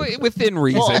 I don't think so. Within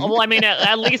reason. Well, I mean,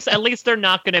 at least they're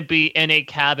not going to be in a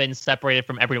cabin separated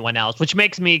from everyone else, which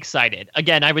makes me excited.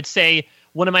 Again, I would say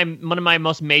one of my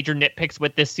most major nitpicks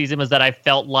with this season was that I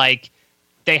felt like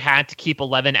they had to keep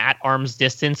 11 at arm's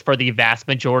distance for the vast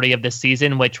majority of the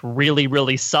season, which really,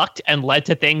 really sucked and led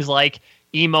to things like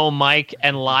emo Mike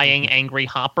and lying angry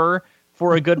Hopper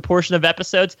for a good portion of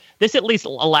episodes. This at least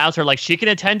allows her, like, she can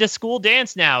attend a school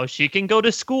dance now. She can go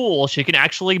to school. She can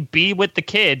actually be with the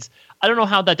kids. I don't know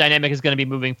how that dynamic is going to be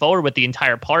moving forward with the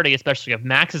entire party, especially if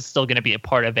Max is still going to be a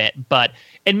part of it. But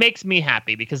it makes me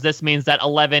happy because this means that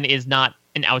 11 is not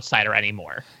an outsider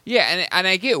anymore. Yeah, and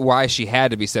I get why she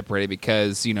had to be separated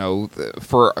because,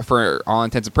 for all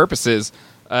intents and purposes,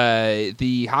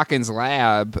 the Hawkins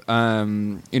lab,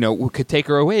 could take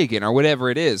her away again or whatever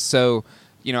it is. So,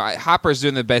 Hopper's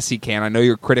doing the best he can. I know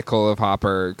you're critical of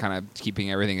Hopper kind of keeping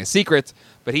everything a secret,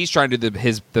 but he's trying to do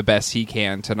the best he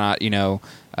can to not, he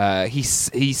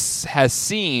has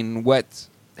seen what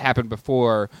happened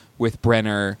before with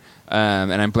Brenner,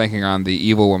 and I'm blanking on the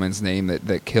evil woman's name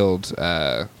that killed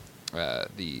the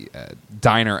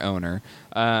diner owner.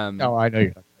 I know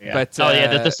you're. Yeah. But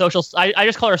the social. I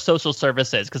just call her social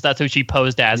services because that's who she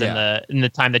posed as in the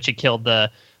time that she killed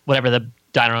whatever the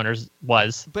diner owners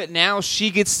was. But now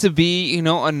she gets to be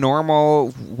a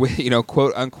normal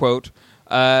quote unquote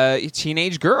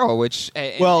teenage girl,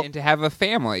 and to have a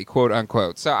family, quote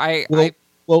unquote. So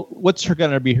well, what's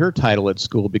going to be her title at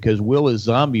school? Because Will is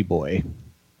Zombie Boy.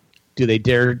 Do they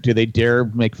dare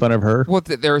make fun of her? Well,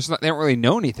 they don't really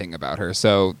know anything about her,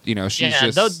 so she's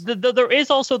just. There is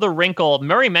also the wrinkle.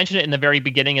 Murray mentioned it in the very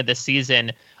beginning of the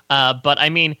season, but I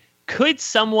mean, could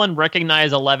someone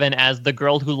recognize 11 as the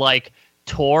girl who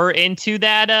tore into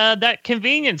that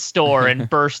convenience store and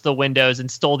burst the windows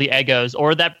and stole the Eggos,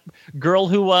 or that girl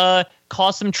who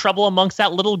caused some trouble amongst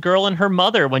that little girl and her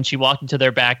mother when she walked into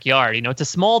their backyard? It's a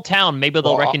small town. Maybe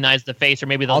they'll recognize the face, or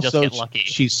maybe they'll just get lucky.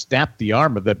 She snapped the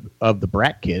arm of the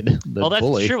brat kid. Well, that's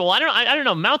bully. true. Well, I don't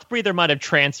know. Mouth Breather might have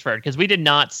transferred because we did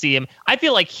not see him. I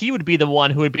feel like he would be the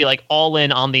one who would be all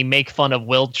in on the make fun of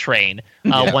Will train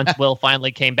once Will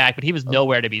finally came back, but he was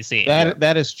nowhere to be seen.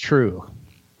 That is true.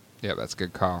 Yeah, that's a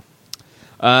good call.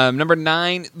 Number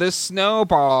 9, the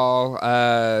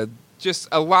snowball. Just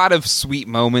a lot of sweet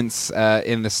moments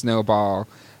in the snowball.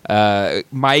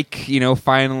 Mike,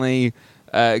 finally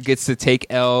gets to take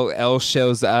Elle. Elle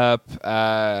shows up.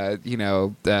 Where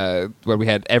we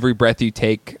had Every Breath You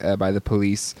Take by the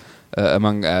Police,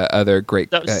 among other great.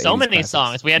 So many classics.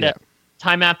 songs. We had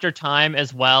Time After Time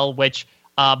as well, which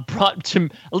brought to,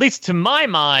 at least to my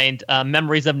mind,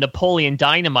 memories of Napoleon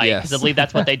Dynamite, because I believe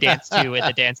that's what they danced to at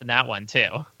the dance in that one too.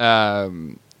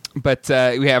 But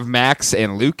we have Max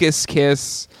and Lucas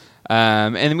kiss,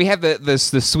 and then we have the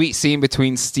sweet scene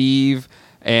between Steve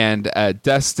and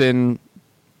Dustin.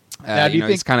 Now, do you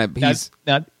think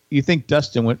you think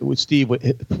Dustin with Steve,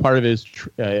 part of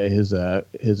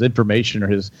his information,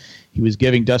 or he was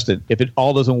giving Dustin, if it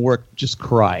all doesn't work, just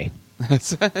cry.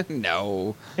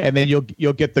 No, and then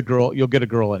you'll get the girl. You'll get a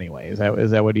girl anyway. Is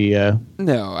that what he?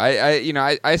 No,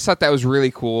 I thought that was really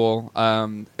cool.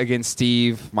 Again,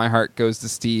 Steve, my heart goes to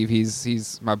Steve.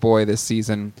 He's my boy this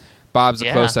season. Bob's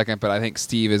a close second, but I think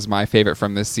Steve is my favorite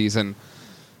from this season.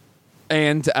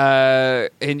 And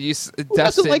Dustin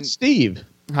doesn't like Steve,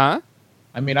 huh?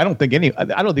 I mean, I don't think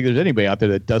there's anybody out there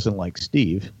that doesn't like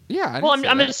Steve. Yeah.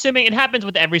 I'm assuming it happens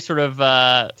with every sort of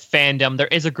fandom. There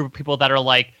is a group of people that are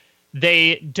like,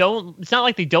 it's not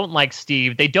like they don't like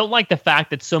Steve. They don't like the fact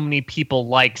that so many people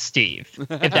like Steve,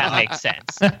 if that makes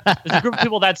sense. There's a group of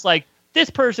people that's like, this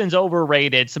person's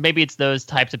overrated. So maybe it's those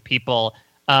types of people.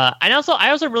 And I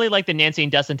also really like the Nancy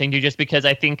and Dustin thing too, just because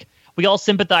I think we all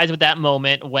sympathize with that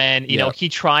moment when, you know, he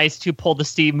tries to pull the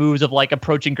Steve moves of like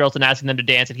approaching girls and asking them to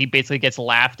dance, and he basically gets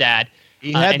laughed at.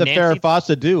 He had the Farrah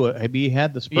Fawcett do it. I mean, he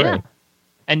had the spray. Yeah.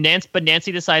 And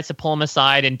Nancy decides to pull him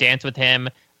aside and dance with him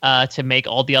to make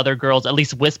all the other girls at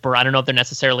least whisper. I don't know if they're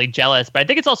necessarily jealous, but I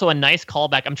think it's also a nice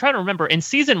callback. I'm trying to remember in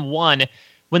season 1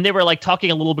 when they were like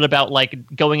talking a little bit about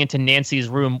like going into Nancy's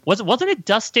room. Wasn't it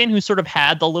Dustin who sort of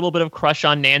had the little bit of crush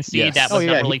on Nancy that was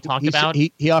not really talked about?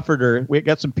 He offered her. We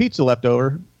got some pizza left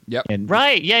over. Yep.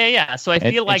 Right. Yeah. So I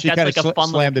feel like that's like a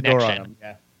fun little connection. Door on him.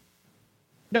 Yeah.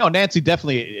 No, Nancy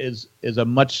definitely is a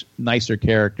much nicer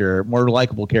character, more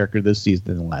likable character this season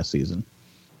than last season.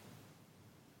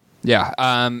 Yeah.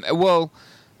 Well,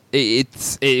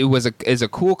 it was a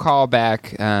cool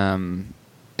callback.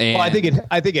 And well, I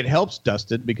think it helps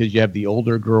Dustin because you have the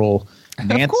older girl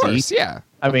Nancy. Of course, yeah.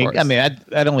 I mean,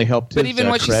 that only helped. But even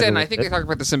what she said, and I think they talked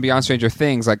about this in Beyond Stranger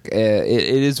Things. Like, it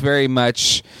is very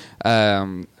much.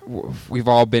 We've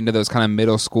all been to those kind of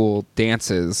middle school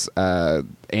dances,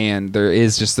 and there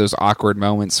is just those awkward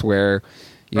moments where,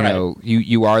 you know,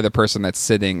 you are the person that's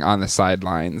sitting on the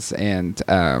sidelines, and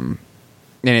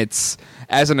it's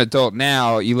as an adult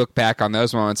now, you look back on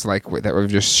those moments like that were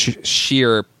just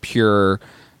sheer pure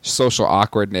social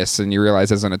awkwardness, and you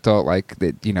realize as an adult like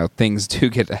that, you know, things do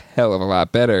get a hell of a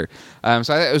lot better. So I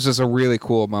thought it was just a really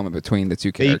cool moment between the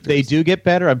two characters. They do get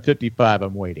better. I'm 55.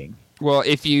 I'm waiting. Well,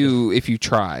 if you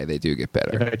try, they do get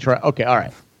better. If I try, okay, all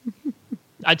right.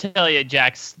 I tell you,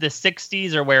 Jax, the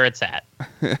 60s are where it's at.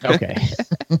 Okay.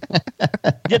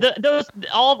 Yeah,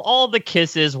 all the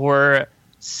kisses were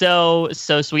so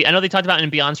sweet. I know they talked about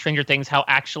in Beyond Stranger Things how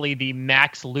actually the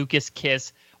Max Lucas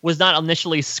kiss was not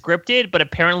initially scripted, but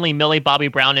apparently Millie Bobby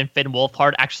Brown and Finn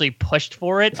Wolfhard actually pushed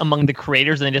for it among the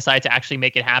creators, and they decided to actually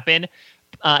make it happen.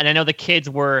 And I know the kids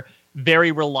were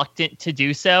very reluctant to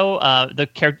do so.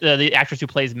 The actress who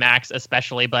plays Max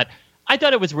especially, but I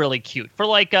thought it was really cute for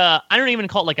like I don't even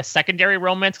call it like a secondary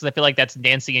romance because I feel like that's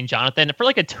Nancy and Jonathan. For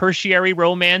like a tertiary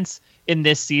romance in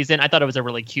this season, I thought it was a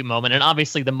really cute moment, and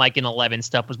obviously the Mike and Eleven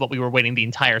stuff was what we were waiting the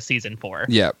entire season for.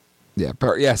 Yeah. Yeah,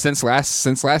 but yeah, since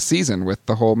last season with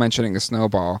the whole mentioning the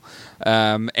snowball,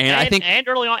 and I think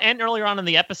earlier on in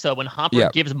the episode when Hopper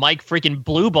gives Mike freaking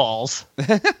blue balls.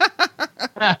 It's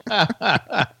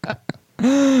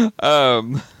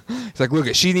like,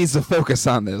 look, she needs to focus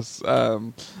on this.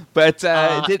 But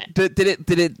did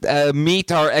it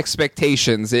meet our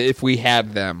expectations if we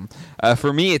had them?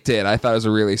 For me, it did. I thought it was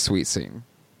a really sweet scene.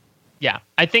 Yeah,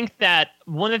 I think that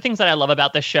one of the things that I love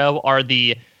about the show are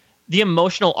the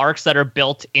emotional arcs that are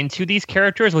built into these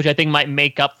characters, which I think might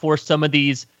make up for some of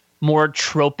these more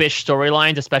tropish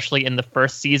storylines, especially in the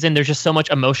first season. There's just so much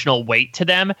emotional weight to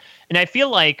them. And I feel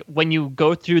like when you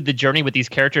go through the journey with these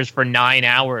characters for 9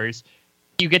 hours,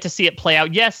 you get to see it play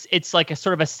out. Yes, it's like a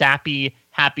sort of a sappy,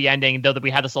 happy ending, though that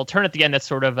we have this alternate at the end that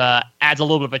sort of adds a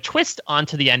little bit of a twist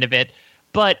onto the end of it.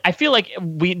 But I feel like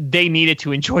they needed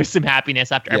to enjoy some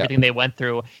happiness after everything they went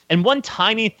through. And one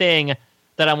tiny thing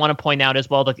that I want to point out as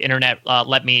well that the internet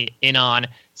let me in on.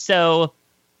 So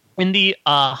in the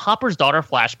Hopper's daughter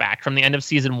flashback from the end of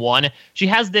season 1, she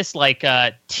has this like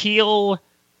teal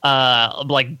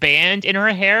like band in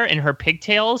her hair and her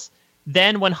pigtails.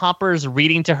 Then when Hopper's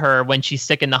reading to her when she's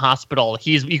sick in the hospital,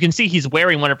 you can see he's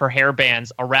wearing one of her hair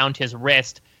bands around his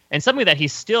wrist, and something that he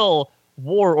still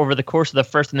wore over the course of the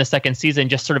first and the second season,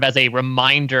 just sort of as a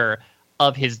reminder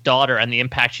of his daughter and the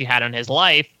impact she had on his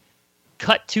life.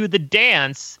 Cut to the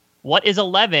dance. What is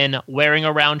 11 wearing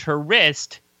around her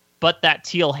wrist but that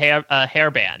teal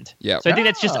hairband? Yeah. So I think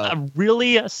that's just a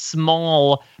really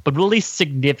small but really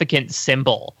significant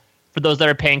symbol for those that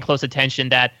are paying close attention,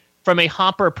 that from a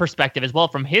Hopper perspective as well,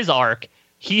 from his arc,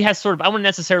 he has sort of, I wouldn't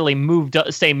necessarily moved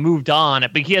on,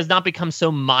 but he has not become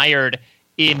so mired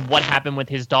in what happened with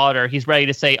his daughter. He's ready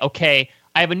to say, okay,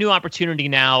 I have a new opportunity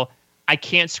now. I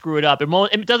can't screw it up. It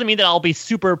doesn't mean that I'll be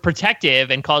super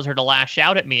protective and cause her to lash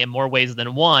out at me in more ways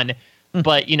than one,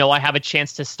 but, you know, I have a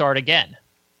chance to start again.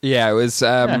 Yeah, it was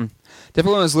definitely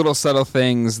one of those little subtle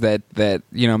things that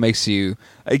you know, makes you,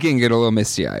 again, get a little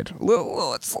misty-eyed.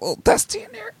 It's a little dusty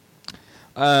in there.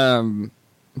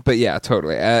 But yeah,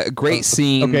 totally. Great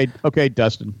scene. Okay,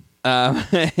 Dustin.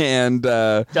 And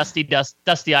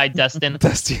Dusty-eyed Dustin.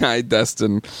 Dusty-eyed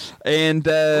Dustin. And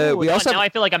we also now I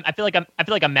feel like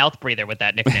a mouth breather with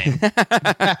that nickname.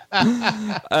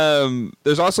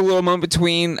 There's also a little moment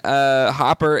between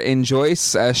Hopper and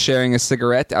Joyce sharing a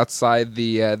cigarette outside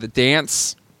the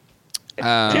dance.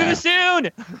 Too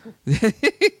soon.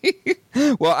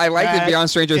 Well, I like it Beyond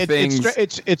Stranger Things.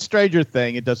 It's Stranger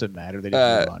Thing. It doesn't matter. They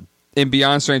didn't move on. in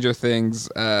Beyond Stranger Things,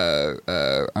 I'm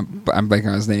blanking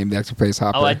on his name. The actor plays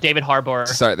Hopper. Oh, David Harbour.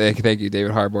 Sorry, thank you,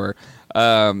 David Harbour.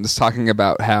 Was talking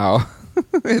about how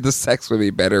the sex would be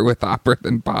better with Hopper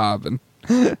than Bob, and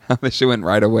how they should went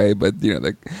right away. But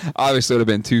obviously it would have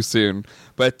been too soon.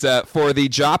 But for the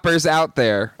Joppers out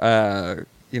there,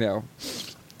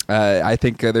 I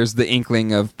think there's the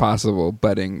inkling of possible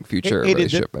budding future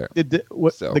relationship there.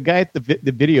 The guy at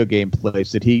the video game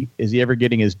place, is he ever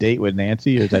getting his date with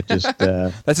Nancy, or is that just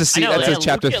that's a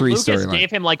chapter 3 storyline? Lucas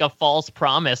gave him like a false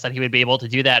promise that he would be able to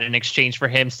do that in exchange for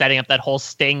him setting up that whole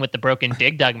sting with the broken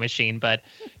Dig Dug machine. But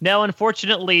no,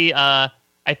 unfortunately,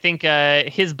 I think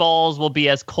his balls will be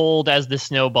as cold as the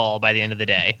snowball by the end of the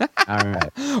day. All right.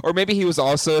 Or maybe he was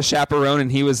also a chaperone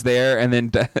and he was there, and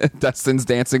then Dustin's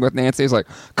dancing with Nancy. He's like,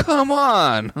 "Come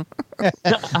on,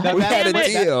 we had a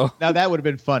deal." Now that would have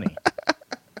been funny.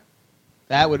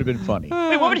 That would have been funny.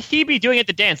 Wait, what would he be doing at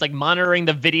the dance? Like monitoring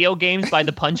the video games by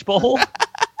the punch bowl?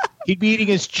 He'd be eating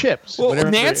his chips. Well,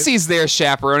 Nancy's there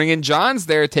chaperoning, and John's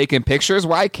there taking pictures.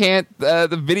 Why can't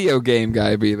the video game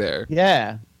guy be there?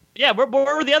 Yeah. Yeah, where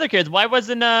were the other kids? Why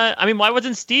wasn't why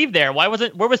wasn't Steve there? Where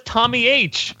was Tommy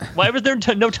H? Why was there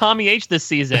no Tommy H this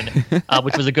season?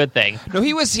 Which was a good thing. No,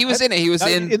 he was in it. He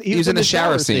was in the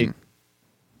shower scene.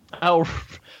 Oh,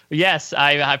 yes,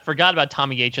 I forgot about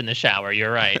Tommy H in the shower.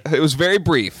 You're right. It was very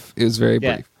brief.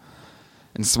 Brief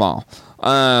and small.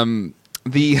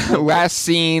 The last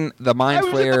scene, the Mind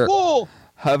Flayer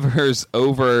hovers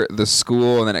over the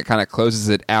school, and then it kind of closes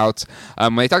it out.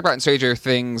 When they talk about in Stranger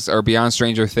Things or Beyond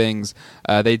Stranger Things,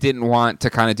 they didn't want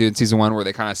to kind of do in season 1 where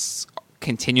they kind of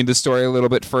continued the story a little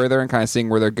bit further and kind of seeing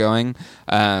where they're going.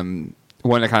 Wanted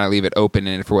to kind of leave it open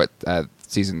and for what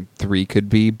season 3 could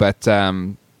be, but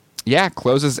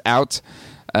closes out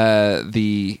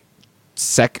the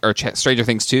Stranger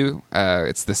Things 2.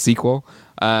 It's the sequel.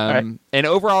 Right. And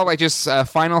overall, just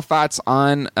final thoughts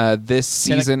on this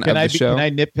season of the show. Can I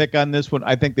nitpick on this one?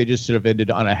 I think they just should have ended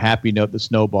on a happy note, the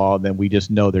snowball, and then we just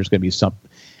know there's going to be something.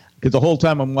 Because the whole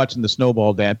time I'm watching the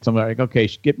snowball dance, I'm like, okay,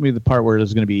 get me the part where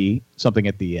there's going to be something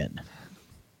at the end.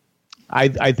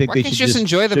 I think they should just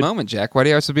enjoy the moment, Jack. Why do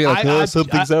you have to be like,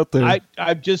 something's out there?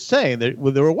 I'm just saying there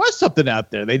was something out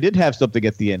there. They did have something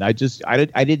at the end. I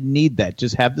didn't need that.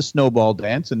 Just have the snowball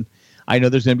dance, and I know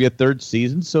there's going to be a third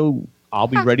season, so I'll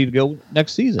be ready to go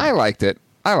next season. I liked it.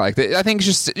 I think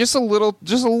just a little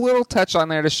touch on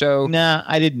there to show. Nah,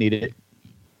 I didn't need it.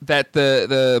 That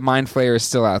the Mind Flayer is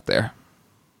still out there.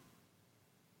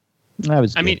 That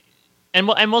was. I mean, and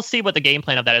we'll see what the game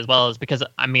plan of that as well is, because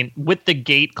with the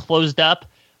gate closed up,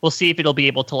 we'll see if it'll be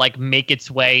able to make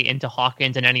its way into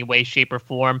Hawkins in any way, shape, or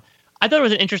form. I thought it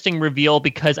was an interesting reveal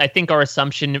because I think our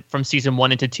assumption from season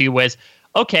 1 into 2 was,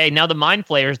 okay, now the Mind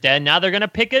Flayer's dead. Now they're going to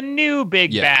pick a new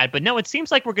big bad. But no, it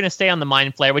seems like we're going to stay on the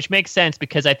Mind Flayer, which makes sense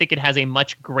because I think it has a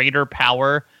much greater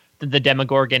power than the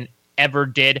Demogorgon ever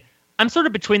did. I'm sort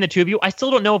of between the two of you. I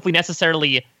still don't know if we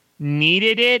necessarily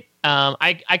needed it.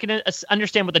 I can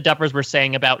understand what the Duffers were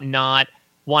saying about not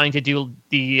wanting to do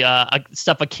the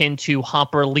stuff akin to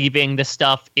Hopper leaving the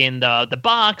stuff in the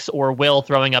box or Will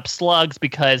throwing up slugs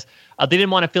because they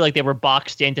didn't want to feel like they were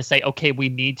boxed in to say, okay, we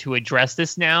need to address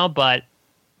this now. But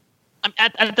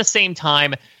at the same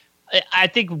time, I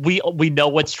think we know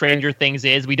what Stranger Things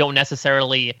is. We don't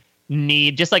necessarily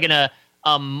need, just like in a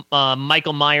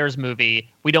Michael Myers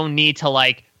movie, we don't need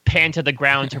to pan to the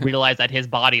ground to realize that his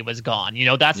body was gone.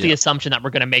 That's the assumption that we're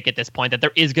going to make at this point, that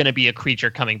there is going to be a creature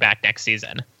coming back next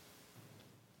season.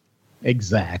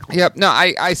 Exactly. Yep. No,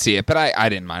 I see it, but I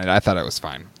didn't mind it. I thought it was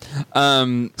fine.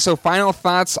 So final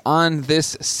thoughts on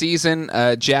this season.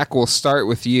 Jack, we'll start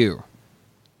with you.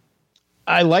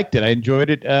 I liked it. I enjoyed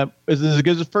it. Was it as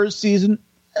good as the first season?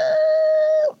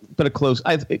 But a close.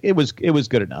 It was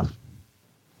good enough.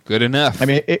 Good enough. I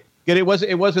mean, it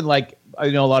wasn't like, I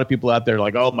know a lot of people out there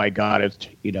like, oh my God,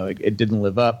 it didn't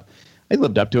live up. It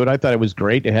lived up to it. I thought it was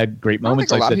great. It had great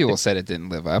moments. I think a lot of people said it didn't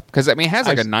live up because it has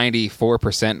a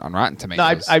 94% on Rotten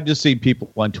Tomatoes. No, I've just seen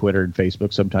people on Twitter and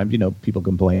Facebook sometimes. People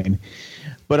complain,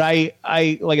 but I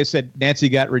like I said,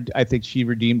 Nancy I think she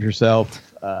redeemed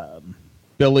herself.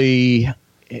 Billy,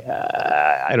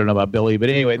 I don't know about Billy, but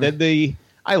anyway,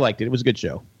 I liked it. It was a good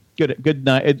show. Good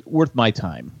night. It's worth my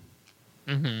time.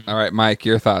 Mm-hmm. All right, Mike,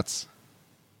 your thoughts.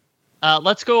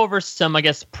 Let's go over some, I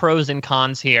guess, pros and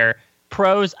cons here.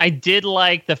 Pros, I did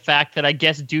like the fact that I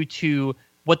guess due to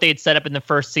what they had set up in the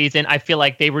first season, I feel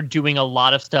like they were doing a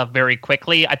lot of stuff very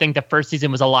quickly. I think the first season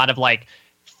was a lot of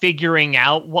figuring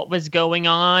out what was going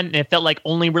on, and it felt like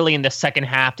only really in the second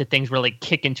half did things really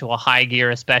kick into a high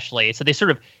gear, especially. So they sort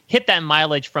of hit that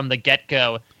mileage from the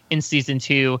get-go in season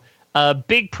 2. A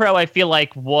big pro, I feel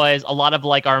like, was a lot of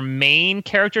like our main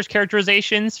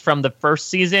characterizations from the first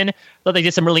season. Thought they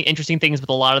did some really interesting things with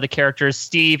a lot of the characters.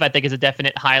 Steve, I think, is a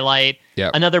definite highlight.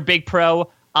 Yep. Another big pro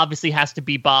obviously has to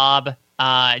be Bob,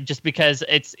 just because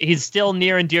he's still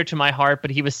near and dear to my heart,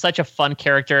 but he was such a fun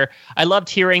character. I loved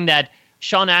hearing that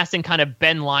Sean Astin kind of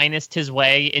Ben Linus'd his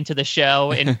way into the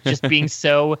show and just being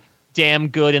so damn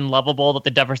good and lovable that the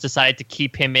Duffers decided to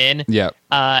keep him in. Yeah.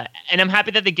 And I'm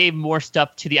happy that they gave more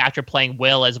stuff to the actor playing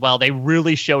Will as well. They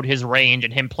really showed his range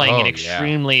and him playing an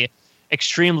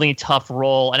extremely tough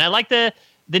role. And I like the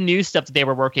new stuff that they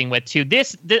were working with too.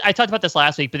 This I talked about this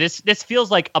last week, but this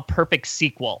feels like a perfect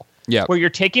sequel. Yeah. Where you're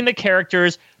taking the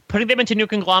characters, putting them into new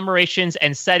conglomerations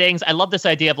and settings. I love this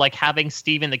idea of like having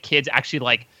Steve and the kids actually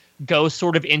like go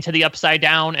sort of into the Upside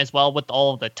Down as well with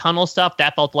all of the tunnel stuff.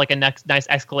 That felt like a nice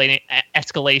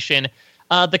escalation.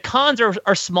 The cons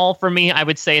are small for me. I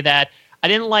would say that I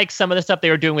didn't like some of the stuff they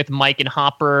were doing with Mike and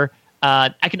Hopper.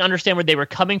 I can understand where they were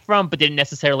coming from, but didn't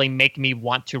necessarily make me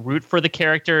want to root for the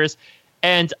characters.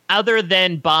 And other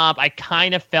than Bob, I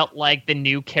kind of felt like the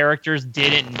new characters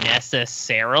didn't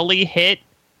necessarily hit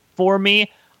for me.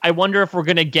 I wonder if we're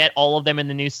going to get all of them in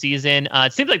the new season.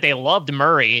 It seems like they loved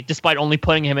Murray, despite only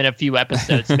putting him in a few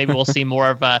episodes. Maybe we'll see more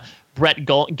of Brett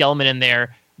Gelman in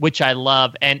there, which I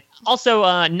love. And also,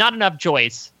 not enough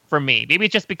Joyce for me. Maybe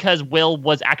it's just because Will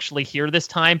was actually here this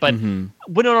time, but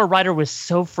Winona Ryder was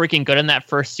so freaking good in that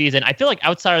first season. I feel like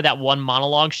outside of that one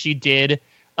monologue she did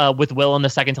with Will in the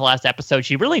second to last episode,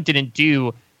 she really didn't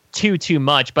do too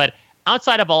much. But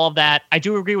outside of all of that, I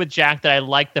do agree with Jack that I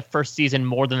like the first season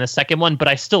more than the second one, but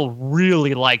I still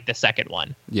really like the second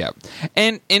one. Yeah,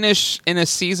 and in a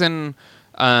season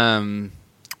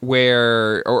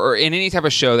where or in any type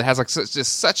of show that has like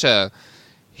just such a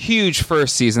huge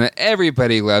first season that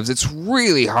everybody loves, it's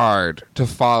really hard to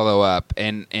follow up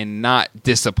and not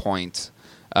disappoint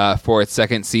for its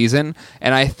second season.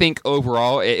 And I think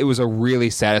overall it was a really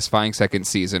satisfying second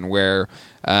season where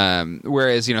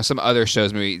whereas some other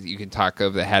shows maybe you can talk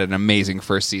of that had an amazing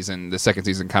first season, the second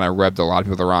season kind of rubbed a lot of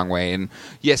people the wrong way. And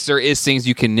yes, there is things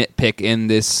you can nitpick in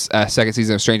this second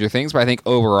season of Stranger Things, but I think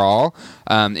overall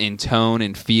in tone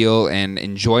and feel and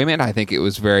enjoyment, I think it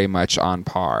was very much on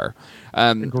par.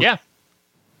 Yeah.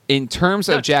 In terms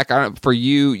of Jack, I don't, for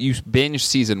you binged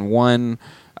season 1,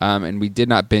 and we did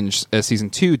not binge season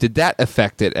 2. Did that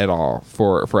affect it at all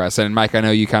for us? And Mike, I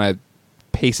know you kind of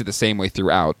pace it the same way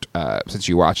throughout since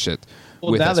you watched it.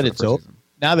 Well, now that it's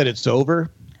over,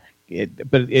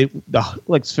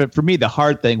 for me, the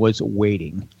hard thing was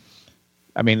waiting.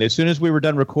 I mean, as soon as we were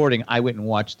done recording, I went and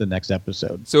watched the next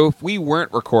episode. So if we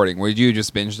weren't recording, would you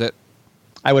just binged it?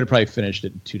 I would have probably finished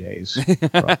it in 2 days.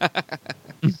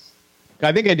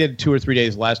 I think I did 2 or 3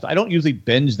 days last. I don't usually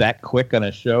binge that quick on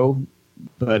a show,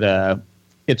 but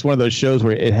it's one of those shows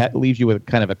where it leaves you with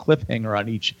kind of a cliffhanger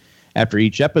on after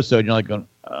each episode. You're like going,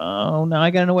 oh, now I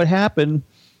got to know what happened.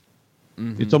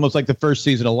 Mm-hmm. It's almost like the first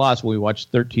season of Lost when we watched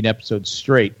 13 episodes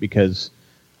straight because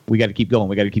we got to keep going.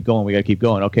 We got to keep going. We got to keep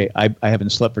going. Okay, I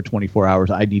haven't slept for 24 hours.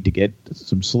 I need to get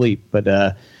some sleep.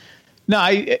 But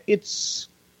it's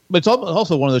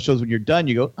also one of those shows when you're done,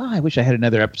 you go, oh, I wish I had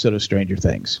another episode of Stranger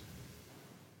Things.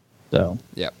 So,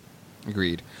 yep,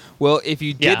 agreed. Well, if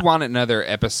you did want another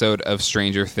episode of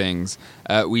Stranger Things,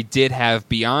 we did have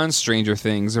Beyond Stranger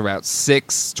Things, about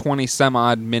 6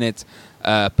 20-some-odd minute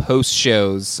post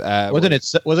shows. Wasn't it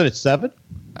 7?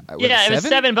 It was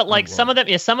 7, but like some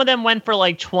of them went for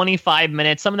like 25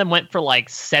 minutes. Some of them went for like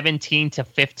 17 to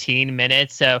 15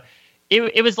 minutes. So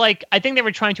it was like, I think they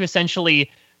were trying to essentially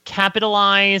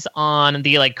capitalize on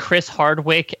the like Chris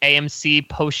Hardwick AMC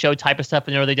post-show type of stuff.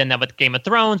 And they've done that with Game of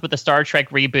Thrones, with the Star Trek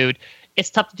reboot. It's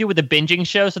tough to do with a binging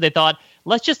show, so they thought,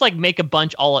 let's just like make a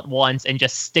bunch all at once and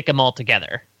just stick them all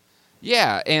together.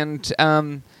 Yeah, and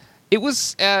it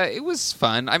was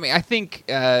fun. I mean, I think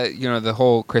the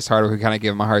whole Chris Hardwick, we kind of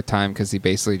give him a hard time because he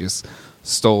basically just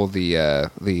stole the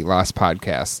Lost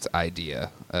podcast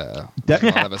idea. A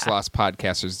lot of us Lost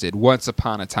podcasters did once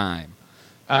upon a time.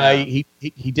 He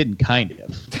didn't kind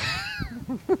of.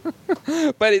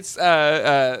 But it's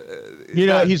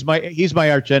he's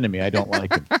my arch enemy. I don't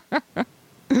like him.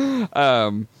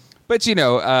 But it's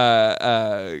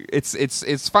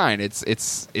fine. It's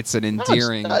an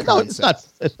endearing concept.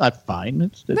 It's not fine.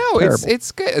 It's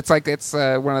good. It's like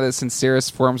one of the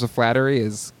sincerest forms of flattery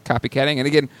is copycatting. And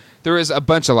again, there is a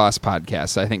bunch of Lost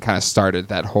podcasts I think kind of started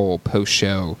that whole post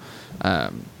show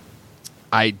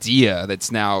idea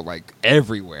that's now like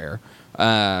everywhere.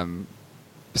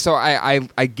 So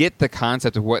I get the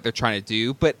concept of what they're trying to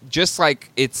do, but just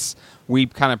like we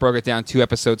kind of broke it down 2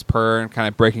 episodes per and kind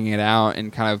of breaking it out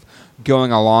and kind of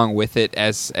going along with it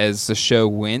as the show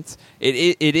went.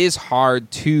 It is hard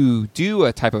to do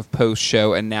a type of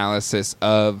post-show analysis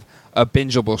of a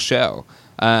bingeable show.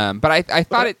 But I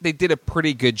thought they did a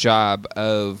pretty good job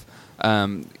of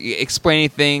explaining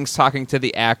things, talking to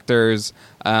the actors.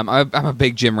 I'm a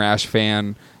big Jim Rash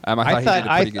fan. I thought he did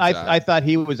a pretty good job. I thought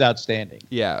he was outstanding.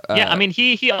 Yeah. I mean,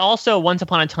 he also once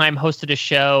upon a time hosted a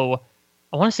show,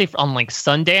 I want to say on like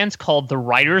Sundance, called The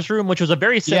Writers' Room, which was a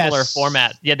very similar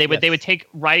format. Yeah, they would take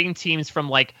writing teams from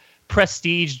like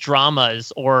prestige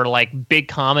dramas or like big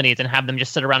comedies and have them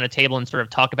just sit around a table and sort of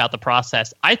talk about the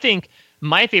process. I think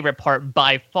my favorite part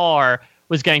by far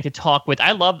was getting to talk with,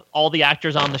 I love all the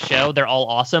actors on the show. They're all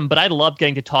awesome, but I loved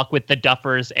getting to talk with the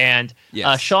Duffers and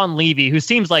Sean Levy, who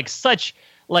seems like such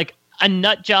like a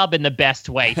nut job in the best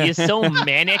way. He is so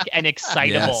manic and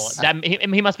excitable. That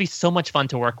he must be so much fun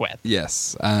to work with.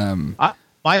 Yes.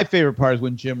 My favorite part is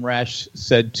when Jim Rash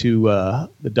said to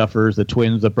the Duffers, the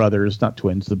twins, the brothers, not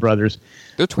twins, the brothers.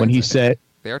 They're twins. When he said,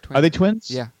 they are twins. Are they twins?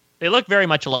 Yeah. They look very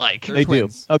much alike. They're They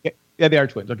twins. do. Okay. Yeah, they are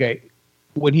twins. Okay.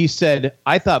 When he said,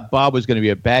 I thought Bob was going to be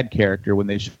a bad character when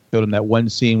they showed him that one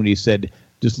scene when he said,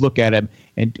 just look at him,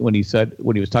 and when he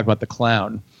was talking about the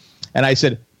clown. And I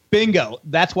said, bingo.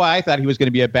 That's why I thought he was going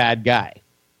to be a bad guy.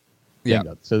 Yeah.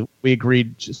 Bingo. So we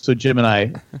agreed. So Jim and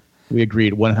I, we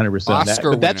agreed 100% on that.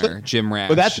 Oscar But that's winner, what- Jim Rash,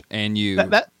 but that's- and you.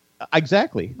 That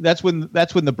exactly. That's when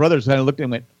the brothers kind of looked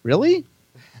and went, really?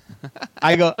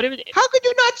 I go, But it how could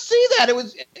you not see that? It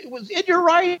was in your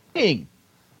writing.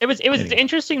 was Anyway.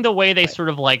 interesting the way they sort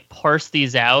of like parse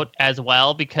these out as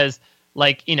well, because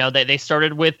like, you know, they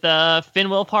started with Finn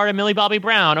Wolfhard and Millie Bobby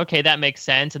Brown. Okay, that makes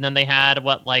sense. And then they had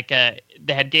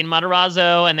they had Gaten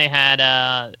Matarazzo and they had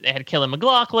Killen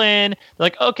McLaughlin. They're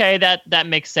like, okay, that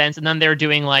makes sense. And then they're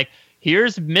doing like,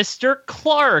 here's Mr.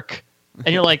 Clark.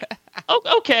 And you're like, oh,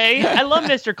 okay, I love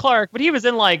Mr. Clark, but he was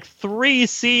in like 3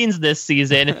 scenes this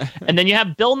season. And then you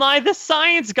have Bill Nye the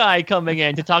Science Guy coming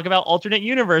in to talk about alternate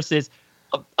universes.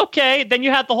 Okay, then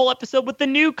you had the whole episode with the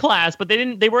new class, but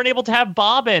they weren't able to have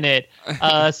Bob in it.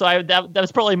 So that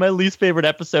was probably my least favorite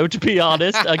episode, to be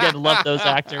honest. Again, love those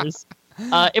actors.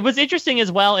 It was interesting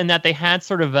as well in that they had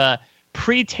sort of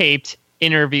pre-taped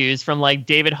interviews from like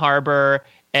David Harbour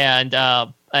and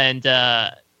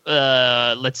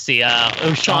let's see,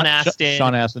 Sean Astin.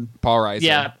 Sean Astin. Paul Reiser.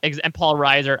 Yeah, and Paul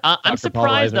Reiser. I'm Dr. Paul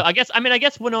surprised though. Reiser. I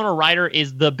guess Winona Ryder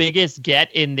is the biggest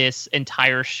get in this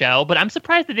entire show, but I'm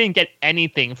surprised they didn't get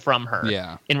anything from her.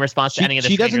 Yeah. In response to any of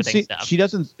the Stranger Things stuff. She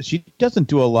doesn't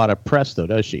do a lot of press though,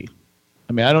 does she?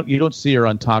 I mean, you don't see her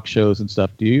on talk shows and stuff,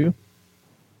 do you?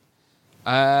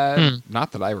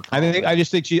 Not that I recall. I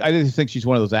just think she's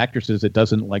one of those actresses that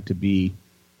doesn't like to be.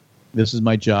 This is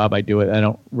my job. I do it. I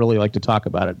don't really like to talk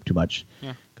about it too much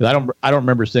because I don't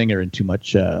remember seeing her in too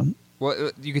much.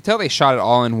 Well, you could tell they shot it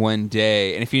all in one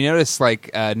day, and if you notice,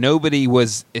 like nobody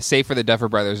was, save for the Duffer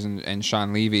Brothers and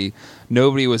Sean Levy,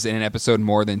 nobody was in an episode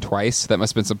more than twice. That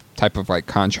must have been some type of like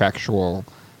contractual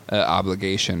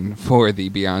obligation for the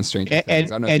Beyond Stranger Things.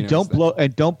 I don't know if you noticed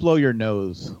that. Don't blow your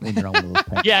nose when you're on one of those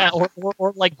panels. Yeah,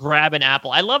 or like grab an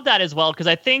apple. I love that as well because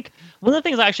I think one of the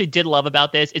things I actually did love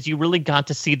about this is you really got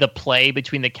to see the play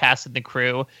between the cast and the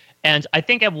crew. And I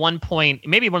think at one point,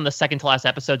 maybe one of the second to last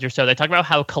episodes or so, they talk about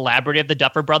how collaborative the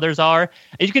Duffer Brothers are.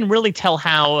 And you can really tell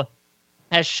how,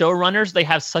 as showrunners, they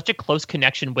have such a close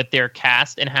connection with their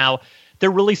cast and how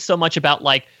they're really so much about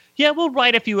like, yeah, we'll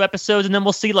write a few episodes and then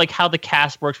we'll see like how the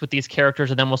cast works with these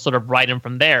characters and then we'll sort of write them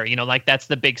from there. You know, like that's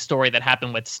the big story that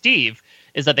happened with Steve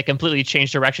is that they completely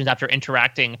changed directions after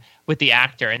interacting with the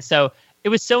actor. And so it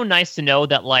was so nice to know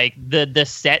that like the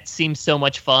set seems so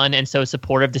much fun and so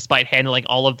supportive despite handling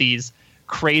all of these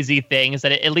crazy things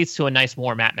that it leads to a nice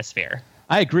warm atmosphere.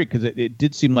 I agree because it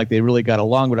did seem like they really got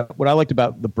along. What I liked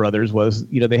about the brothers was,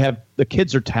 you know, the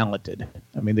kids are talented.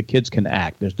 I mean, the kids can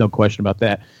act. There's no question about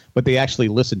that. But they actually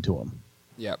listened to them.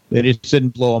 Yep. They just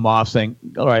didn't blow them off saying,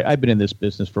 all right, I've been in this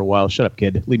business for a while. Shut up,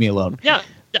 kid. Leave me alone. Yeah,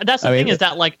 that's the thing is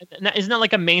that like, isn't that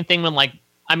like a main thing when like,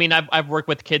 I mean, I've worked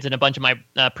with kids in a bunch of my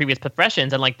previous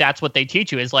professions and like that's what they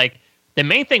teach you is like the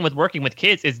main thing with working with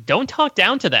kids is don't talk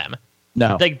down to them.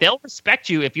 No. Like they'll respect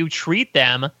you if you treat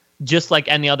them just like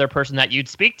any other person that you'd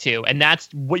speak to. And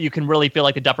that's what you can really feel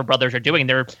like the Duffer Brothers are doing.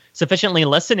 They're sufficiently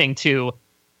listening to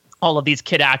all of these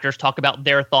kid actors talk about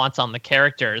their thoughts on the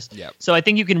characters. Yep. So I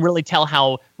think you can really tell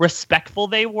how respectful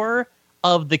they were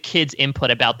of the kids' input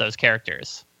about those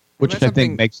characters. Which I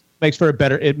think makes for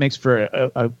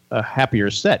a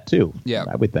happier set too. Yeah.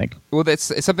 I would think. Well,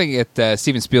 it's something that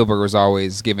Steven Spielberg was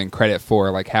always given credit for,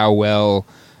 like how well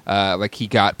like he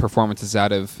got performances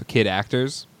out of kid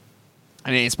actors.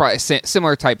 I mean, it's probably a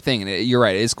similar type thing. And you're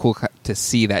right; it is cool to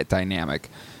see that dynamic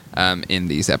in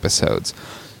these episodes.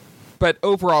 But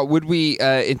overall, would we,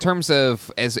 in terms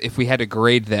of as if we had to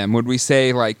grade them, would we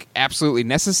say like absolutely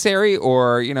necessary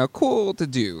or cool to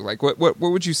do? Like what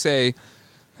would you say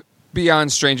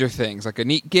beyond Stranger Things? Like a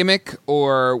neat gimmick,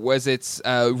 or was it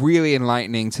really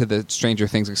enlightening to the Stranger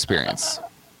Things experience?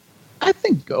 I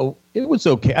think it was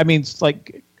okay. I mean, it's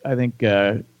like I think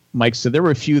Mike said there were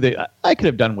a few that I could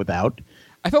have done without.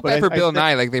 I felt bad for Bill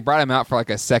Nye. Like they brought him out for like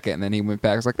a second, and then he went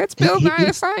back. I was like, "That's Bill Nye,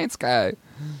 the science guy."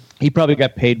 He probably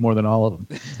got paid more than all of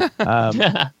them.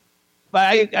 But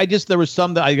I just there was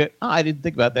some that I didn't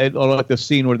think about that. Like the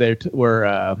scene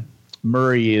where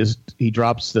Murray he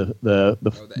drops the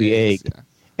egg, Yeah.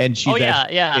 and she's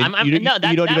you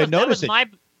don't even notice it.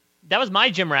 That was my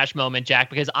Jim Rash moment, Jack,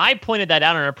 because I pointed that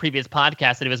out on a previous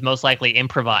podcast that it was most likely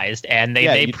improvised, and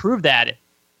they proved that.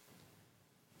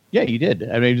 Yeah, you did.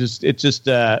 I mean, it's just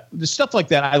the stuff like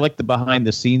that. I like the behind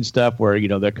the scenes stuff where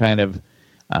they're kind of,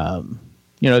 talking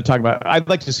about. I'd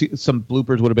like to see some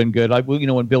bloopers would have been good. Like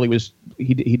when Billy was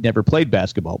he'd never played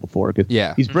basketball before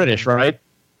because he's British, right?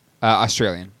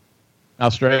 Australian,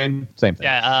 same thing.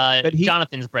 Yeah,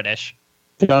 Jonathan's British.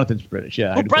 Jonathan's British,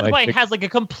 yeah. Well, Brent White has like a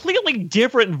completely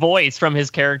different voice from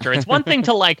his character. It's one thing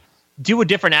to like do a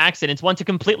different accent. It's one to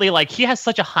completely like he has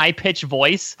such a high pitched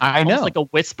voice. I know, almost like a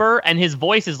whisper, and his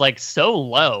voice is like so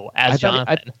low as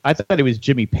Jonathan. I thought it was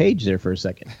Jimmy Page there for a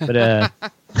second, but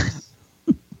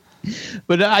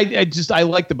but I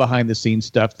like the behind the scenes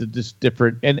stuff. The just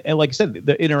different and like I said,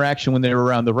 the interaction when they were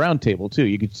around the round table too.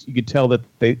 You could tell that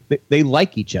they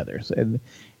like each other,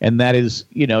 and that is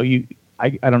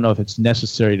I don't know if it's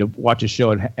necessary to watch a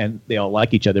show and they all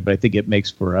like each other, but I think it makes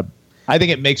for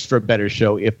a better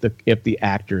show if the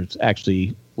actors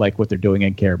actually like what they're doing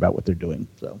and care about what they're doing.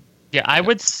 So yeah, I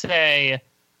would say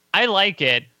I like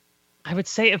it. I would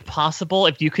say if possible,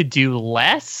 if you could do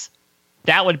less,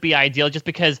 that would be ideal. Just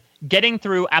because getting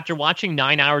through after watching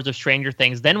 9 hours of Stranger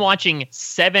Things, then watching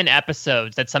 7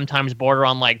 episodes that sometimes border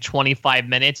on like 25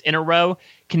 minutes in a row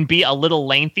can be a little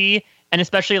lengthy. And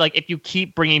especially like if you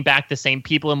keep bringing back the same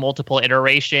people in multiple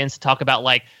iterations to talk about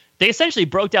like they essentially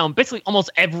broke down basically almost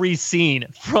every scene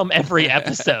from every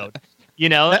episode,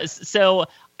 So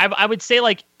I would say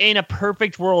like in a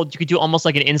perfect world, you could do almost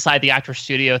like an inside the actor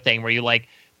studio thing where you like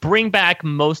bring back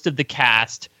most of the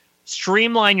cast,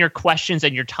 streamline your questions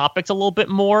and your topics a little bit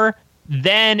more.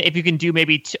 Then if you can do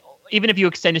maybe even if you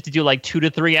extend it to do like 2 to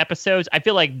 3 episodes, I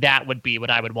feel like that would be what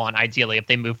I would want ideally if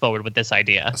they move forward with this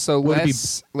idea. So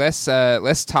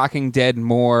less Talking Dead,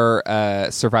 more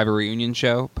Survivor reunion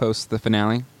show post the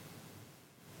finale.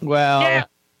 Well, yeah.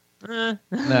 No.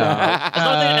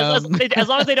 As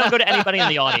long as they don't go to anybody in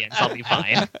the audience, I'll be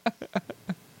fine.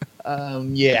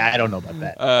 Yeah, I don't know about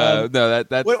that. No,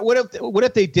 that's what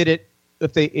if they did it?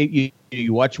 If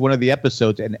you watch one of the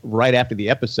episodes and right after the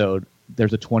episode,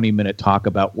 there's a 20-minute talk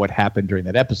about what happened during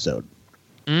that episode,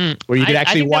 where you could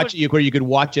actually watch it. Where you could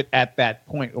watch it at that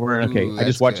point. Or I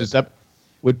just watched this up.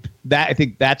 I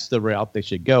think that's the route they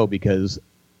should go because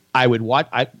I would watch.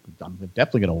 I'm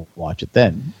definitely going to watch it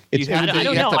then. I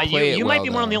don't know. You might be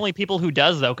one of the only people who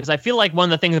does though, because I feel like one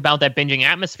of the things about that binging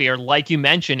atmosphere, like you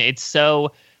mentioned, it's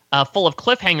so full of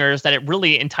cliffhangers that it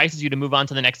really entices you to move on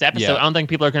to the next episode. Yeah. I don't think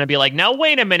people are going to be like, now,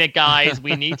 wait a minute, guys.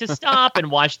 We need to stop and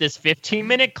watch this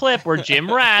 15-minute clip where Jim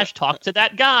Rash talked to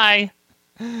that guy.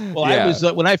 Well, I was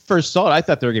when I first saw it, I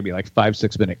thought they were going to be like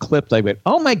 5-6 minute clips. I went,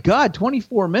 oh, my God,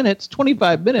 24 minutes,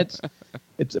 25 minutes.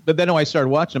 But then when I started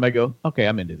watching them, I go, okay,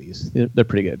 I'm into these. They're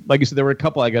pretty good. Like you said, there were a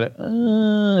couple I could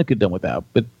have done without.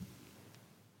 But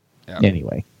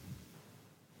anyway.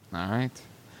 All right.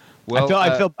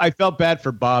 Well, I felt bad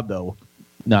for Bob though.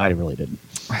 No, I really didn't.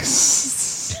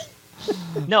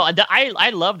 No, I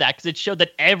love that because it showed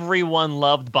that everyone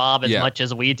loved Bob as much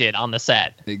as we did on the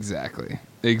set. Exactly,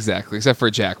 except for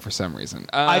Jack for some reason.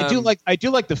 I do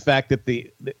like the fact that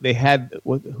they had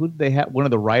one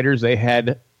of the writers they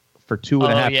had for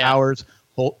 2.5 hours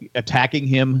attacking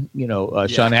him.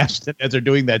 Sean Astin as they're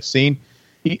doing that scene,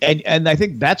 and I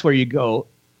think that's where you go.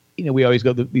 We always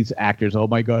go these actors. Oh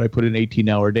my God, I put in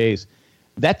 18-hour days.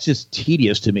 That's just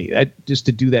tedious to me. Just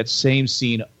to do that same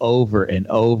scene over and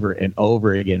over and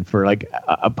over again for like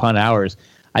upon hours.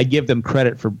 I give them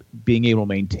credit for being able to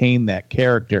maintain that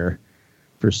character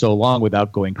for so long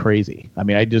without going crazy. I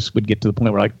mean, I just would get to the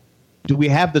point where like, do we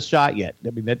have the shot yet?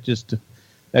 I mean, that's just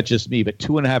me. But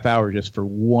 2.5 hours just for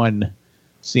one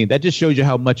scene. That just shows you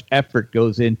how much effort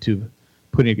goes into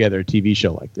putting together a TV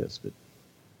show like this. But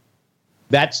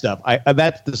that stuff,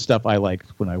 that's the stuff I like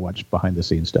when I watch behind the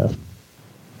scenes stuff.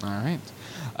 All right.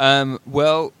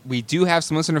 Well, we do have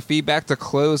some listener feedback to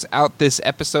close out this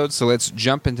episode, so let's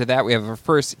jump into that. We have our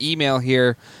first email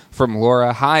here from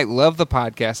Laura. Hi, love the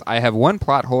podcast. I have one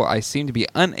plot hole I seem to be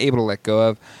unable to let go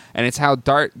of, and it's how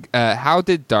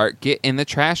did Dart get in the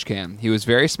trash can? He was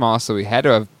very small, so he had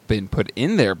to have been put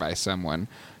in there by someone.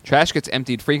 Trash gets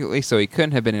emptied frequently, so he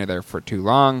couldn't have been in there for too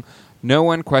long. No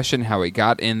one questioned how he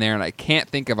got in there, and I can't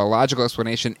think of a logical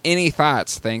explanation. Any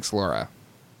thoughts? Thanks, Laura.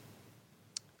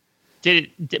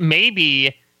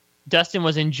 Maybe Dustin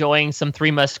was enjoying some Three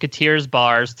Musketeers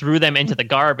bars, threw them into the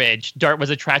garbage. Dart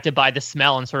was attracted by the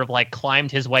smell and sort of like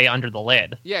climbed his way under the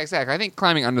lid. Yeah, exactly. I think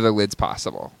climbing under the lid's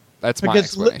possible. That's my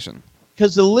explanation.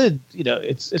 Because the lid,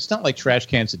 it's not like trash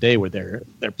cans today where they're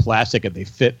plastic and they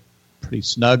fit pretty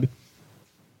snug.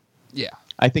 Yeah.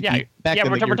 I think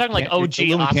we're talking like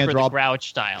OG Oscar the Grouch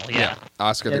style. Yeah.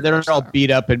 Oscar the Grouch they're all style. beat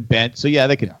up and bent. So yeah,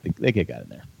 they could got in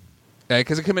there.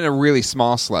 Because it could have been a really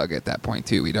small slug at that point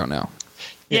too. We don't know.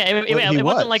 Yeah,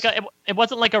 it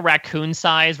wasn't like a raccoon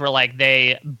size where like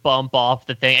they bump off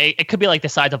the thing. It could be like the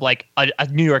size of like a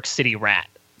New York City rat.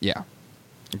 Yeah,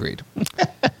 agreed.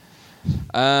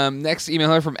 Next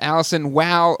email here from Allison.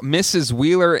 Wow, Mrs.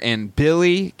 Wheeler and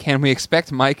Billy. Can we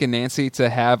expect Mike and Nancy to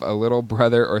have a little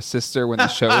brother or sister when the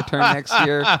show returns next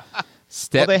year?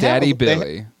 Stepdaddy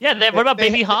Billy. What about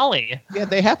baby Holly? Yeah,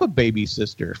 they have a baby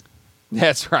sister.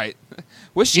 That's right.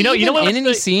 Was she in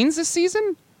any scenes this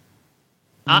season?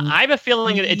 I have a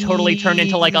feeling it totally turned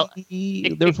into like a.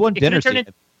 There's one dinner scene.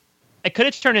 It could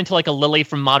have turned into like a Lily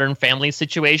from Modern Family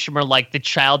situation where like the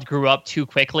child grew up too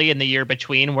quickly in the year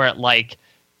between, where it like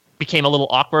became a little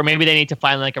awkward. Maybe they need to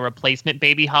find like a replacement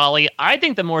baby Holly. I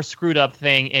think the more screwed up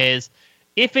thing is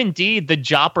if indeed the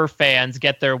Jopper fans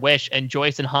get their wish and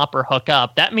Joyce and Hopper hook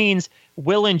up, that means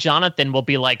Will and Jonathan will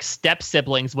be like step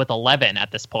siblings with 11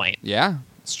 at this point. Yeah,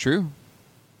 it's true.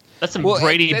 That's some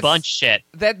Brady Bunch shit.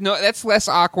 That's less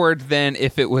awkward than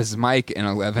if it was Mike and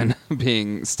 11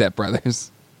 being stepbrothers.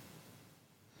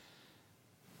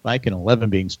 Mike and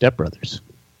 11 being stepbrothers.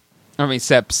 I mean,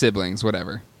 step siblings,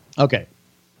 whatever. Okay.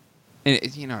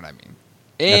 You know what I mean.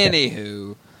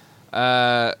 Anywho,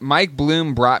 Mike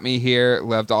Bloom brought me here.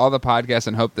 Loved all the podcasts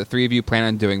and hope the three of you plan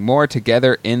on doing more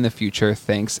together in the future.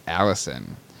 Thanks,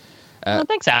 Allison.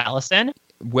 Thanks, Allison.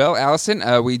 Well,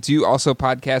 Allison, we do also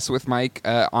podcast with Mike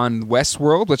on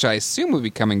Westworld, which I assume will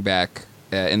be coming back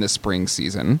in the spring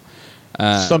season.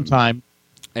 Sometime.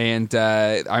 And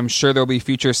I'm sure there'll be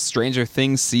future Stranger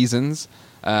Things seasons,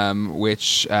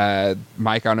 which,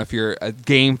 Mike, I don't know if you're a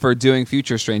game for doing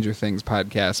future Stranger Things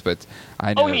podcasts, but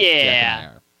I know. Oh,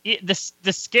 yeah. The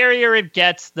scarier it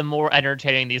gets, the more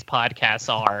entertaining these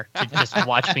podcasts are to just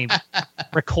watch me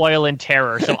recoil in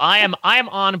terror. So I am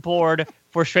on board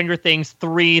for Stranger Things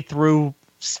 3 through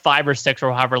 5 or 6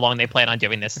 or however long they plan on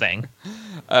doing this thing.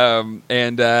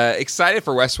 And excited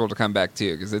for Westworld to come back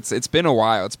too, because it's been a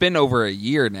while. It's been over a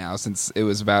year now since it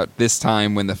was about this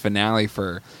time when the finale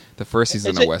for the first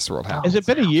season of Westworld happened. Has it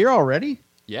been a year already?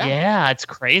 Yeah, it's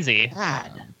crazy.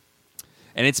 God.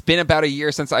 And it's been about a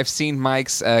year since I've seen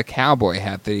Mike's cowboy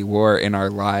hat that he wore in our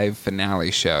live finale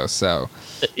show. So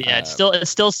yeah, it's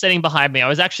still sitting behind me. I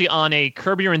was actually on a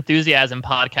Curb Your Enthusiasm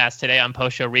podcast today on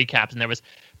post show recaps, and there was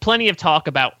plenty of talk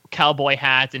about cowboy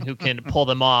hats and who can pull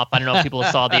them off. I don't know if people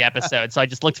saw the episode, so I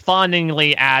just looked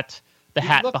fondly at the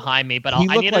hat behind me, but I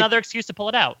need another excuse to pull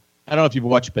it out. I don't know if you've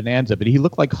watched Bonanza, but he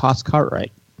looked like Haas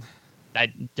Cartwright.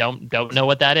 I don't know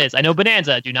what that is. I know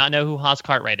Bonanza. Do not know who Haas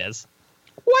Cartwright is.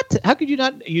 What? How could you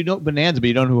not? You know Bonanza, but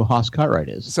you don't know who Haas Cartwright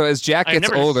is. So as Jack gets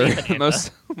older,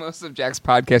 most of Jack's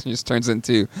podcasting just turns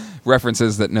into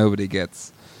references that nobody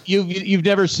gets. You've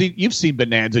never seen? You've seen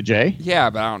Bonanza, Jay? Yeah,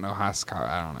 but I don't know Haas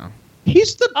Cartwright. I don't know.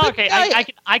 He's the okay.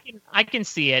 I can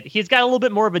see it. He's got a little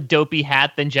bit more of a dopey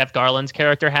hat than Jeff Garland's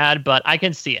character had, but I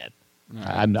can see it.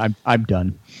 I'm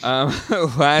done.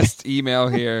 Last email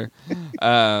here.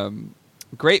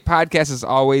 Great podcast as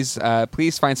always.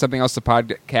 Please find something else to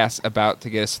podcast about to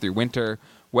get us through winter.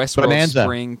 Westworld Bonanza.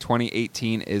 Spring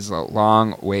 2018 is a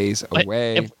long ways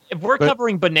away. If we're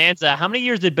covering Bonanza, how many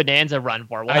years did Bonanza run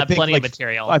for? We'll have plenty of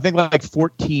material. I think like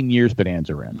 14 years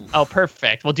Bonanza ran. Oh,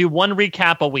 perfect. We'll do one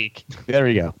recap a week. There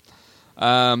we go.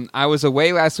 I was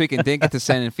away last week and didn't get to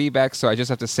send in feedback, so I just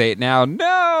have to say it now.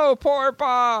 No, poor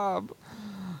Bob.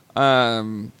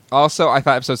 Also, I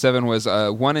thought episode 7 was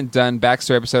a one-and-done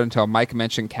backstory episode until Mike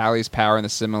mentioned Callie's power and the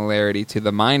similarity to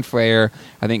the Mind Flayer.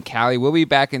 I think Callie will be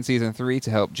back in Season 3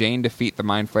 to help Jane defeat the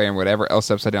Mind Flayer and whatever else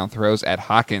Upside Down throws at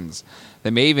Hawkins.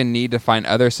 They may even need to find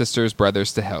other sisters,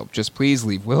 brothers to help. Just please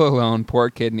leave Will alone. Poor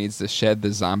kid needs to shed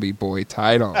the Zombie Boy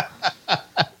title.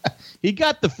 He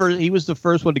got the first. He was the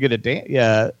first one to get a date.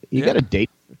 Yeah, he got a date.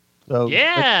 So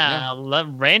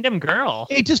random girl.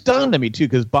 it just dawned on me too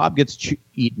because Bob gets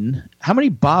eaten. How many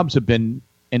Bobs have been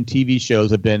in TV shows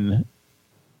have been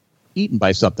eaten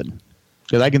by something?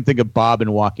 Because I can think of Bob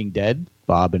in Walking Dead,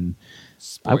 Bob in.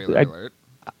 Spoiler alert.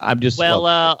 I'm just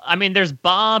I mean, there's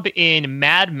Bob in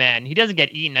Mad Men. He doesn't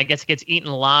get eaten. I guess he gets eaten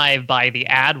live by the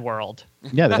ad world.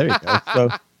 Yeah, there you go.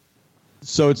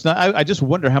 So it's not. I just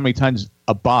wonder how many times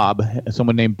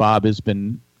someone named Bob, has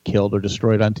been killed or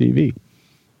destroyed on TV.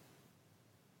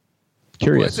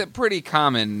 Curious. Well, it's a pretty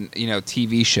common,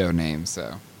 TV show name.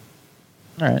 So,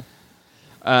 all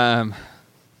right.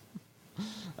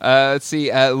 Let's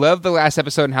see. Love the last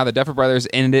episode and how the Duffer Brothers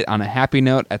ended it on a happy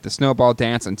note at the snowball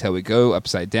dance until we go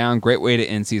upside down. Great way to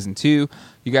end season 2.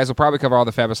 You guys will probably cover all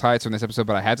the fabulous highlights from this episode,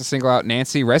 but I had to single out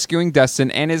Nancy rescuing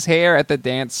Dustin and his hair at the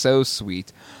dance. So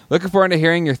sweet. Looking forward to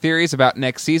hearing your theories about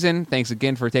next season. Thanks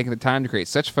again for taking the time to create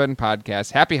such fun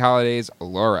podcasts. Happy holidays,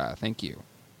 Laura. Thank you.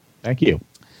 Thank you.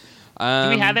 Do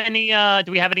we have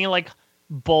any like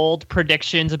bold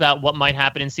predictions about what might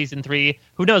happen in season 3?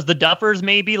 Who knows? The Duffers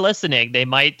may be listening. They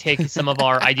might take some of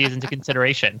our ideas into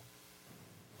consideration.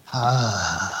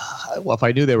 Well, if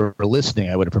I knew they were listening,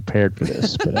 I would have prepared for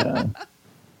this. But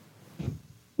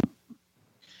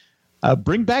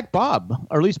bring back Bob,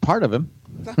 or at least part of him.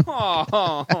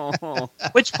 Oh.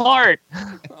 Which part?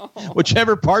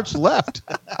 Whichever part's left.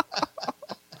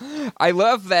 I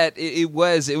love that it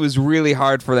was really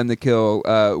hard for them to kill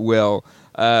Will.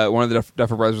 One of the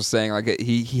Duffer Brothers was saying like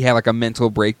he had like a mental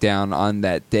breakdown on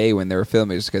that day when they were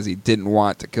filming just because he didn't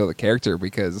want to kill the character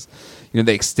because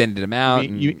they extended him out.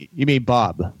 You mean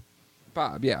Bob?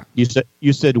 Bob, yeah.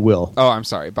 You said Will. Oh, I'm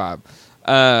sorry, Bob.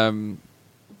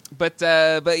 But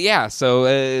yeah, so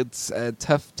it's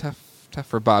tough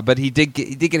for Bob. But he did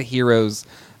get a hero's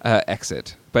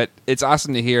exit. But it's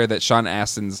awesome to hear that Sean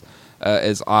Astin's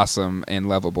is awesome and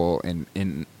lovable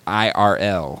in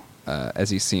IRL. As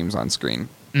he seems on screen.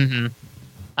 Mm-hmm.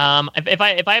 If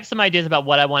I have some ideas about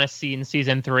what I want to see in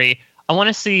season 3, I want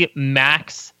to see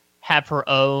Max have her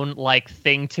own like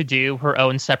thing to do, her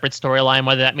own separate storyline.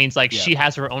 Whether that means she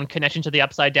has her own connection to the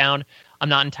Upside Down, I'm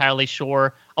not entirely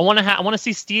sure. I want to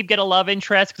see Steve get a love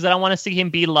interest because I don't want to see him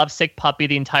be lovesick puppy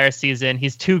the entire season.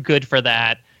 He's too good for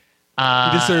that.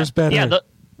 He deserves better. Yeah.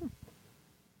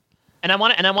 And I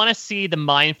want to see the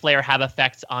Mind Flayer have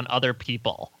effects on other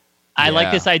people. I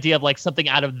like this idea of like something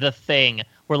out of The Thing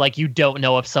where like you don't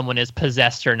know if someone is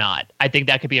possessed or not. I think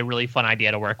that could be a really fun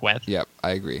idea to work with. Yep,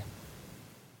 I agree.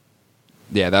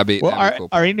 Yeah, that'd be cool.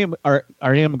 Are any of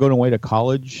them going away to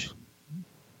college?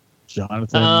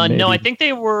 Jonathan? No, I think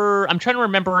they were. I'm trying to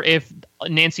remember if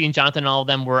Nancy and Jonathan and all of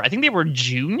them were. I think they were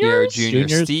juniors. Yeah,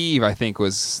 juniors. Steve, I think,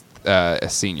 was a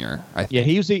senior. Yeah,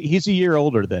 he's a year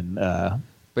older than.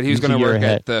 But he was going to work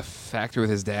at the factory with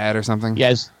his dad or something.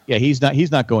 Yes, yeah, he's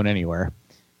not going anywhere.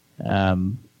 I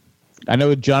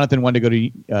know Jonathan wanted to go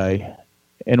to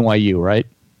NYU, right?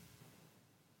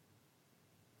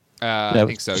 I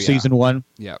think so. Yeah. Season 1.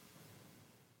 Yep.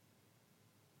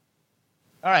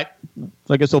 All right.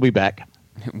 So I guess he'll be back.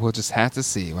 We'll just have to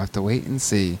see. We'll have to wait and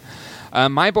see.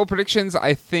 My bold predictions.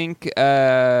 I think.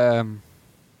 Yeah,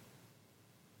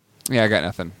 I got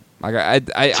nothing.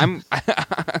 I'm.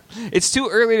 It's too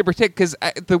early to predict because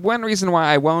the one reason why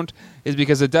I won't is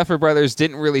because the Duffer Brothers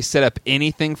didn't really set up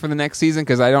anything for the next season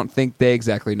because I don't think they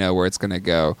exactly know where it's going to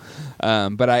go.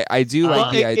 But I do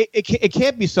like the idea. It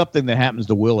can't be something that happens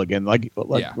to Will again, like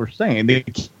we're saying. They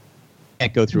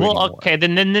can't go through. Well, anymore. Okay,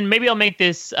 then maybe I'll make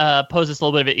this pose this a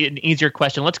little bit of an easier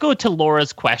question. Let's go to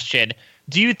Laura's question.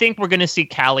 Do you think we're going to see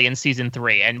Callie in season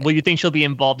 3? And will you think she'll be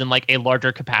involved in like a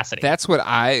larger capacity? That's what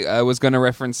I was going to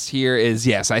reference here is,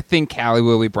 yes, I think Callie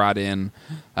will be brought in.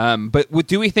 But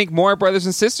do we think more brothers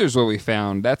and sisters will be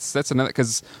found? That's another,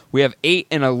 because we have 8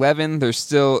 and 11. There's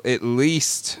still at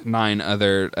least 9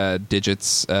 other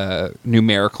digits,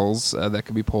 numericals that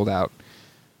could be pulled out.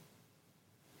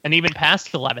 And even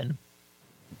past 11.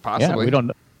 Possibly. Yeah, we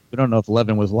don't know if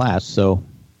 11 was last, so.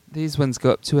 These ones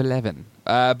go up to 11.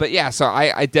 But yeah, so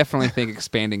I definitely think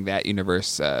expanding that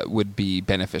universe would be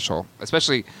beneficial.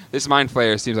 Especially this Mind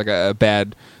Flayer seems like a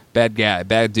bad guy,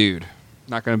 bad dude.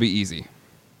 Not going to be easy.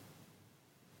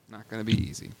 Not going to be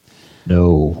easy.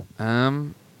 No.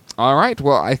 All right.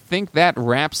 Well, I think that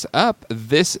wraps up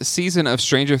this season of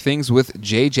Stranger Things with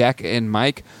Jay, Jack, and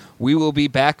Mike. We will be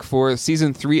back for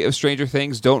season 3 of Stranger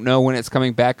Things. Don't know when it's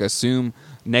coming back. Assume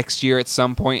next year at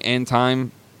some point in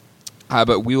time.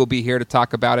 But we will be here to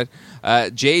talk about it.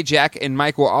 Jay, Jack, and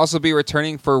Mike will also be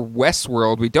returning for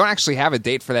Westworld. We don't actually have a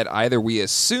date for that either. We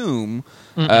assume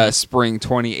spring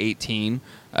 2018.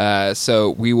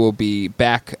 So we will be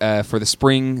back for the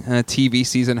spring TV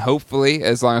season, hopefully,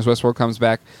 as long as Westworld comes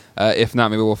back. If not,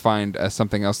 maybe we'll find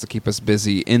something else to keep us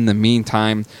busy in the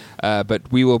meantime. But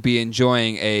we will be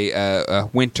enjoying a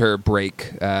winter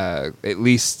break, at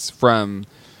least from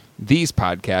these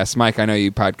podcasts. Mike, I know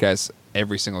you podcast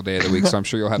every single day of the week, so I'm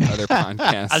sure you'll have other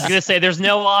podcasts. I was going to say, there's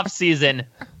no off season.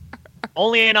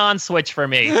 Only an on switch for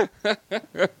me.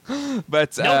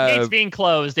 But no gates being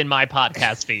closed in my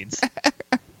podcast feeds.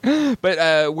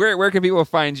 But where can people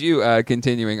find you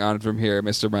continuing on from here,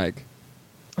 Mr. Mike?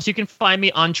 So you can find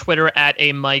me on Twitter at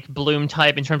a Mike Bloom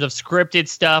type. In terms of scripted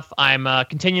stuff, I'm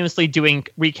continuously doing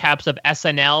recaps of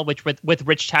SNL, which with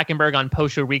Rich Tackenberg on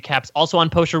Post Show Recaps. Also on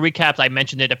Post Show Recaps, I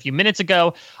mentioned it a few minutes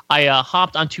ago. I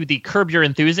hopped onto the Curb Your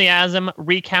Enthusiasm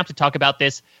recap to talk about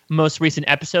this most recent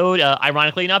episode,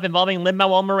 ironically enough, involving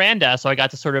Lin-Manuel Miranda. So I got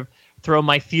to sort of throw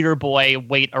my theater boy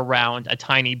weight around a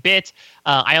tiny bit.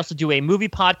 I also do a movie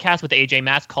podcast with AJ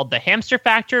Mass called The Hamster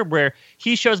Factor, where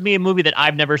he shows me a movie that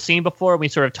I've never seen before. We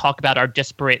sort of talk about our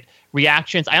disparate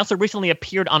reactions. I also recently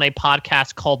appeared on a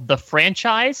podcast called The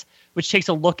Franchise, which takes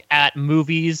a look at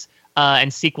movies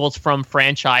and sequels from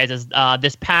franchises.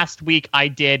 This past week, I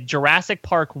did Jurassic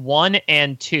Park 1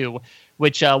 and 2,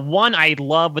 which one I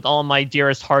love with all my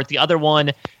dearest heart. The other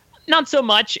one, not so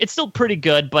much. It's still pretty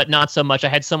good, but not so much. I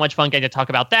had so much fun getting to talk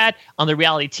about that. On the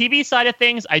reality TV side of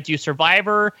things, I do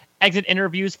Survivor exit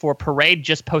interviews for Parade.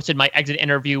 Just posted my exit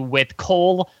interview with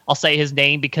Cole. I'll say his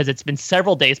name because it's been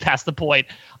several days past the point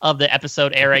of the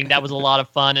episode airing. That was a lot of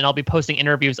fun, and I'll be posting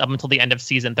interviews up until the end of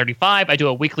season 35. I do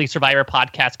a weekly Survivor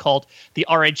podcast called the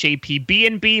RHAP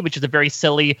B&B, which is a very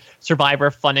silly Survivor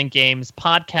fun and games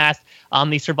podcast.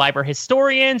 On the Survivor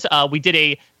Historians, we did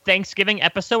a Thanksgiving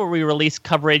episode where we released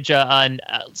coverage on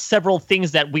several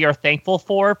things that we are thankful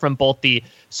for from both the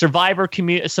Survivor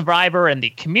and the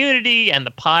community and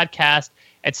the podcast,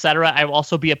 etc. I will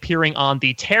also be appearing on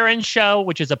the Terran Show,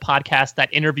 which is a podcast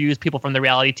that interviews people from the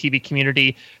reality TV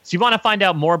community. So you want to find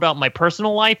out more about my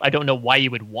personal life? I don't know why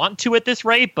you would want to at this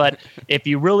rate, but if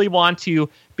you really want to,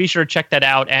 be sure to check that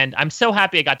out. And I'm so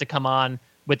happy I got to come on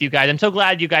with you guys. I'm so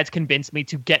glad you guys convinced me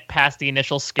to get past the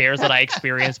initial scares that I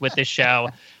experienced with this show.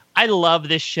 I love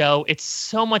this show. It's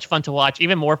so much fun to watch,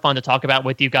 even more fun to talk about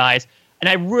with you guys. And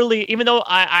I really, even though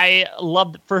I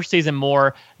loved the first season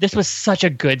more, this was such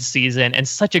a good season and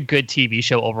such a good TV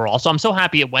show overall. So I'm so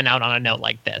happy it went out on a note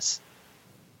like this.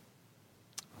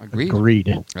 Agreed.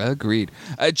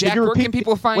 Jack, where can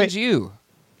people find you?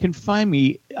 Can find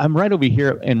me. I'm right over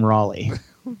here in Raleigh.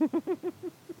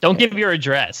 Don't give your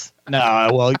address. No,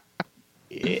 well,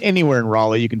 anywhere in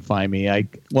Raleigh you can find me.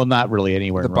 Not really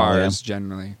anywhere. The in Raleigh. bars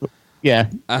generally. Yeah,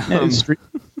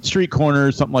 street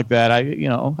corners, something like that.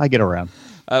 I get around.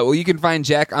 Well, you can find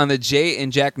Jack on the Jay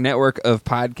and Jack network of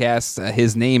podcasts.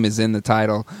 His name is in the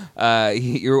title.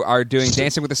 You are doing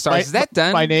Dancing with the Stars. Is that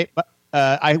done? My name.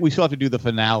 We still have to do the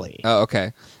finale. Oh,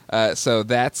 okay. So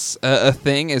that's a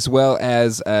thing, as well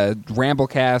as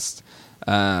Ramblecast.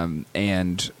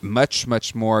 And much,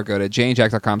 much more. Go to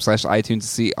jayandjack.com/iTunes to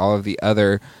see all of the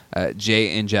other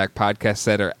Jay and Jack podcasts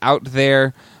that are out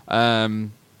there.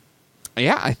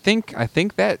 I think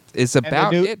that is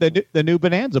about it. The new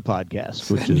Bonanza podcast,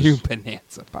 which the is new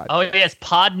Bonanza podcast. Oh yes,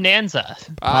 Podnanza.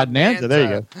 Podnanza. There you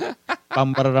go.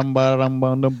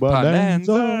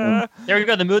 Podnanza. There you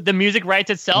go. The music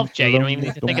writes itself, Jay. You don't even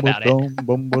need to think about it.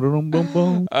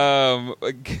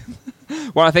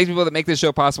 Want to thank people that make this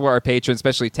show possible, our patrons,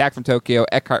 especially Tack from Tokyo,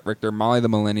 Eckhart Richter, Molly the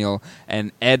Millennial,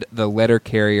 and Ed the Letter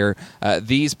Carrier.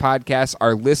 These podcasts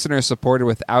are listener supported.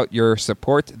 Without your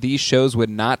support, these shows would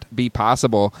not be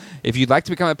possible. If you'd like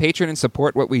to become a patron and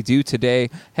support what we do today,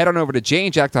 head on over to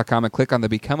jayandjack.com and click on the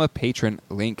Become a Patron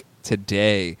link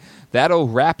today. That'll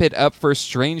wrap it up for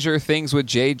Stranger Things with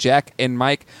Jay, Jack, and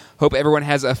Mike. Hope everyone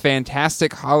has a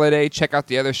fantastic holiday. Check out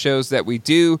the other shows that we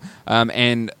do,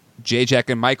 and Jay, Jack,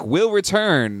 and Mike will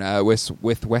return with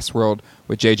Westworld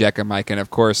with Jay, Jack, and Mike. And, of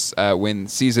course, when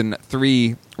Season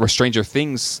 3 or Stranger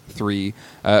Things 3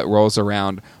 rolls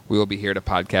around, we will be here to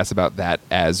podcast about that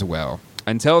as well.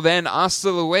 Until then,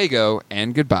 hasta luego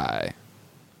and goodbye.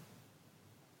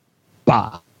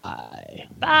 Bye.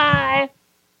 Bye.